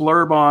here's the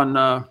blurb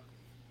on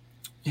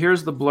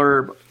here's the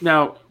blurb.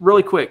 Now,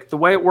 really quick, the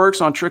way it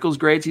works on Trickle's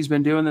grades, he's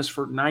been doing this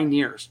for 9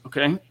 years,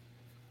 okay?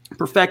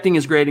 Perfecting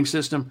his grading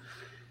system.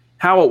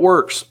 How it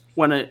works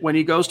when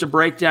he goes to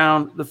break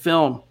down the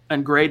film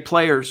and grade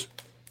players,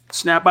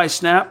 snap by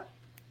snap,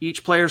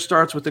 each player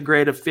starts with a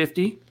grade of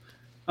 50.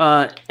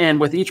 And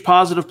with each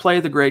positive play,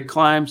 the grade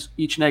climbs.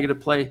 Each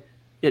negative play,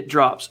 it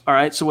drops. All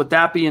right, so with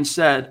that being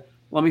said,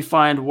 let me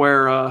find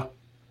where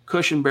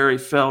Cushenberry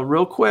fell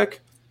real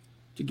quick.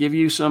 To give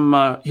you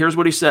some, here's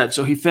what he said.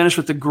 So he finished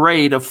with a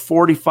grade of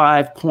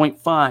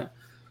 45.5.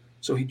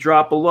 So he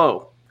dropped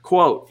below.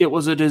 Quote, "It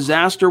was a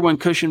disaster when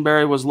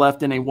Cushenberry was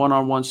left in a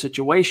one-on-one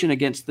situation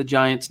against the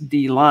Giants'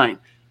 D-line.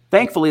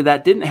 Thankfully,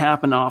 that didn't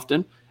happen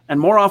often, and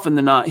more often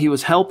than not, he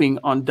was helping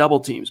on double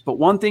teams. But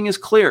one thing is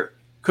clear.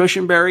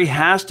 Cushenberry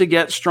has to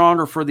get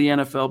stronger for the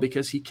NFL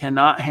because he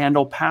cannot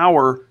handle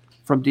power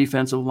from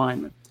defensive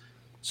linemen."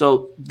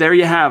 So there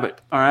you have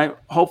it, all right?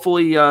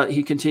 Hopefully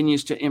he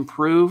continues to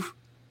improve.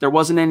 There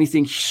wasn't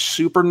anything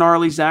super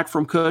gnarly, Zach,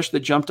 from Cush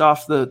that jumped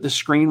off the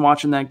screen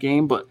watching that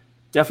game, but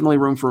definitely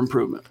room for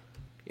improvement.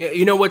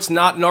 You know what's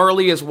not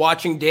gnarly is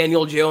watching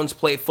Daniel Jones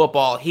play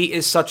football. He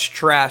is such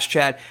trash,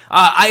 Chad.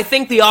 I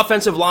think the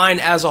offensive line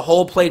as a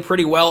whole played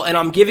pretty well, and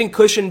I'm giving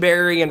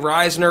Cushenberry and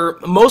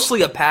Reisner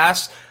mostly a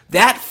pass.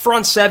 That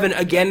front seven,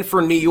 again,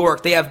 for New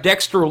York, they have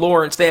Dexter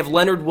Lawrence, they have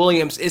Leonard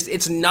Williams.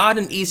 It's not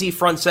an easy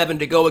front seven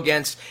to go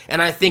against,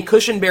 and I think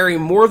Cushenberry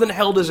more than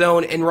held his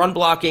own in run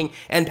blocking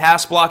and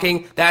pass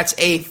blocking. That's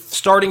a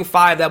starting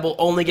 5 that will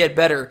only get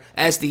better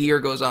as the year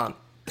goes on,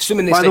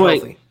 assuming they stay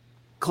healthy.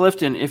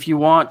 Clifton, if you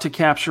want to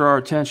capture our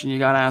attention, you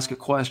got to ask a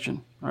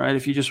question, all right?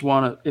 If you just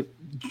want to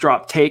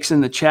drop takes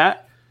in the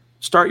chat,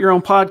 start your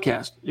own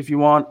podcast. If you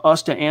want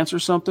us to answer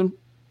something,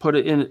 put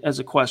it in as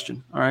a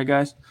question, all right,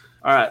 guys?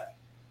 All right.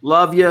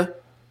 Love you.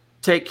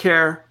 Take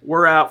care.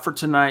 We're out for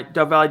tonight.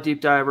 Dove Valley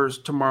Deep Divers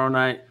tomorrow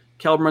night.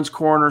 Kelberman's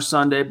Corner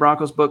Sunday.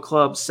 Broncos Book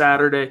Club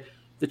Saturday.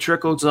 The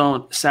Trickle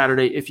Zone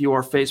Saturday if you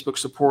are Facebook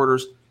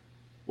supporters.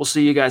 We'll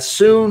see you guys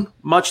soon.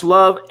 Much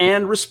love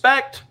and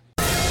respect.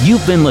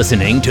 You've been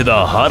listening to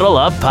the Huddle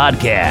Up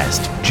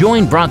Podcast.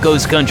 Join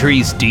Broncos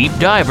Country's deep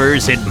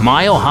divers at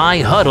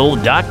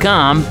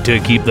milehighhuddle.com to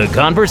keep the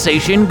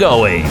conversation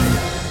going.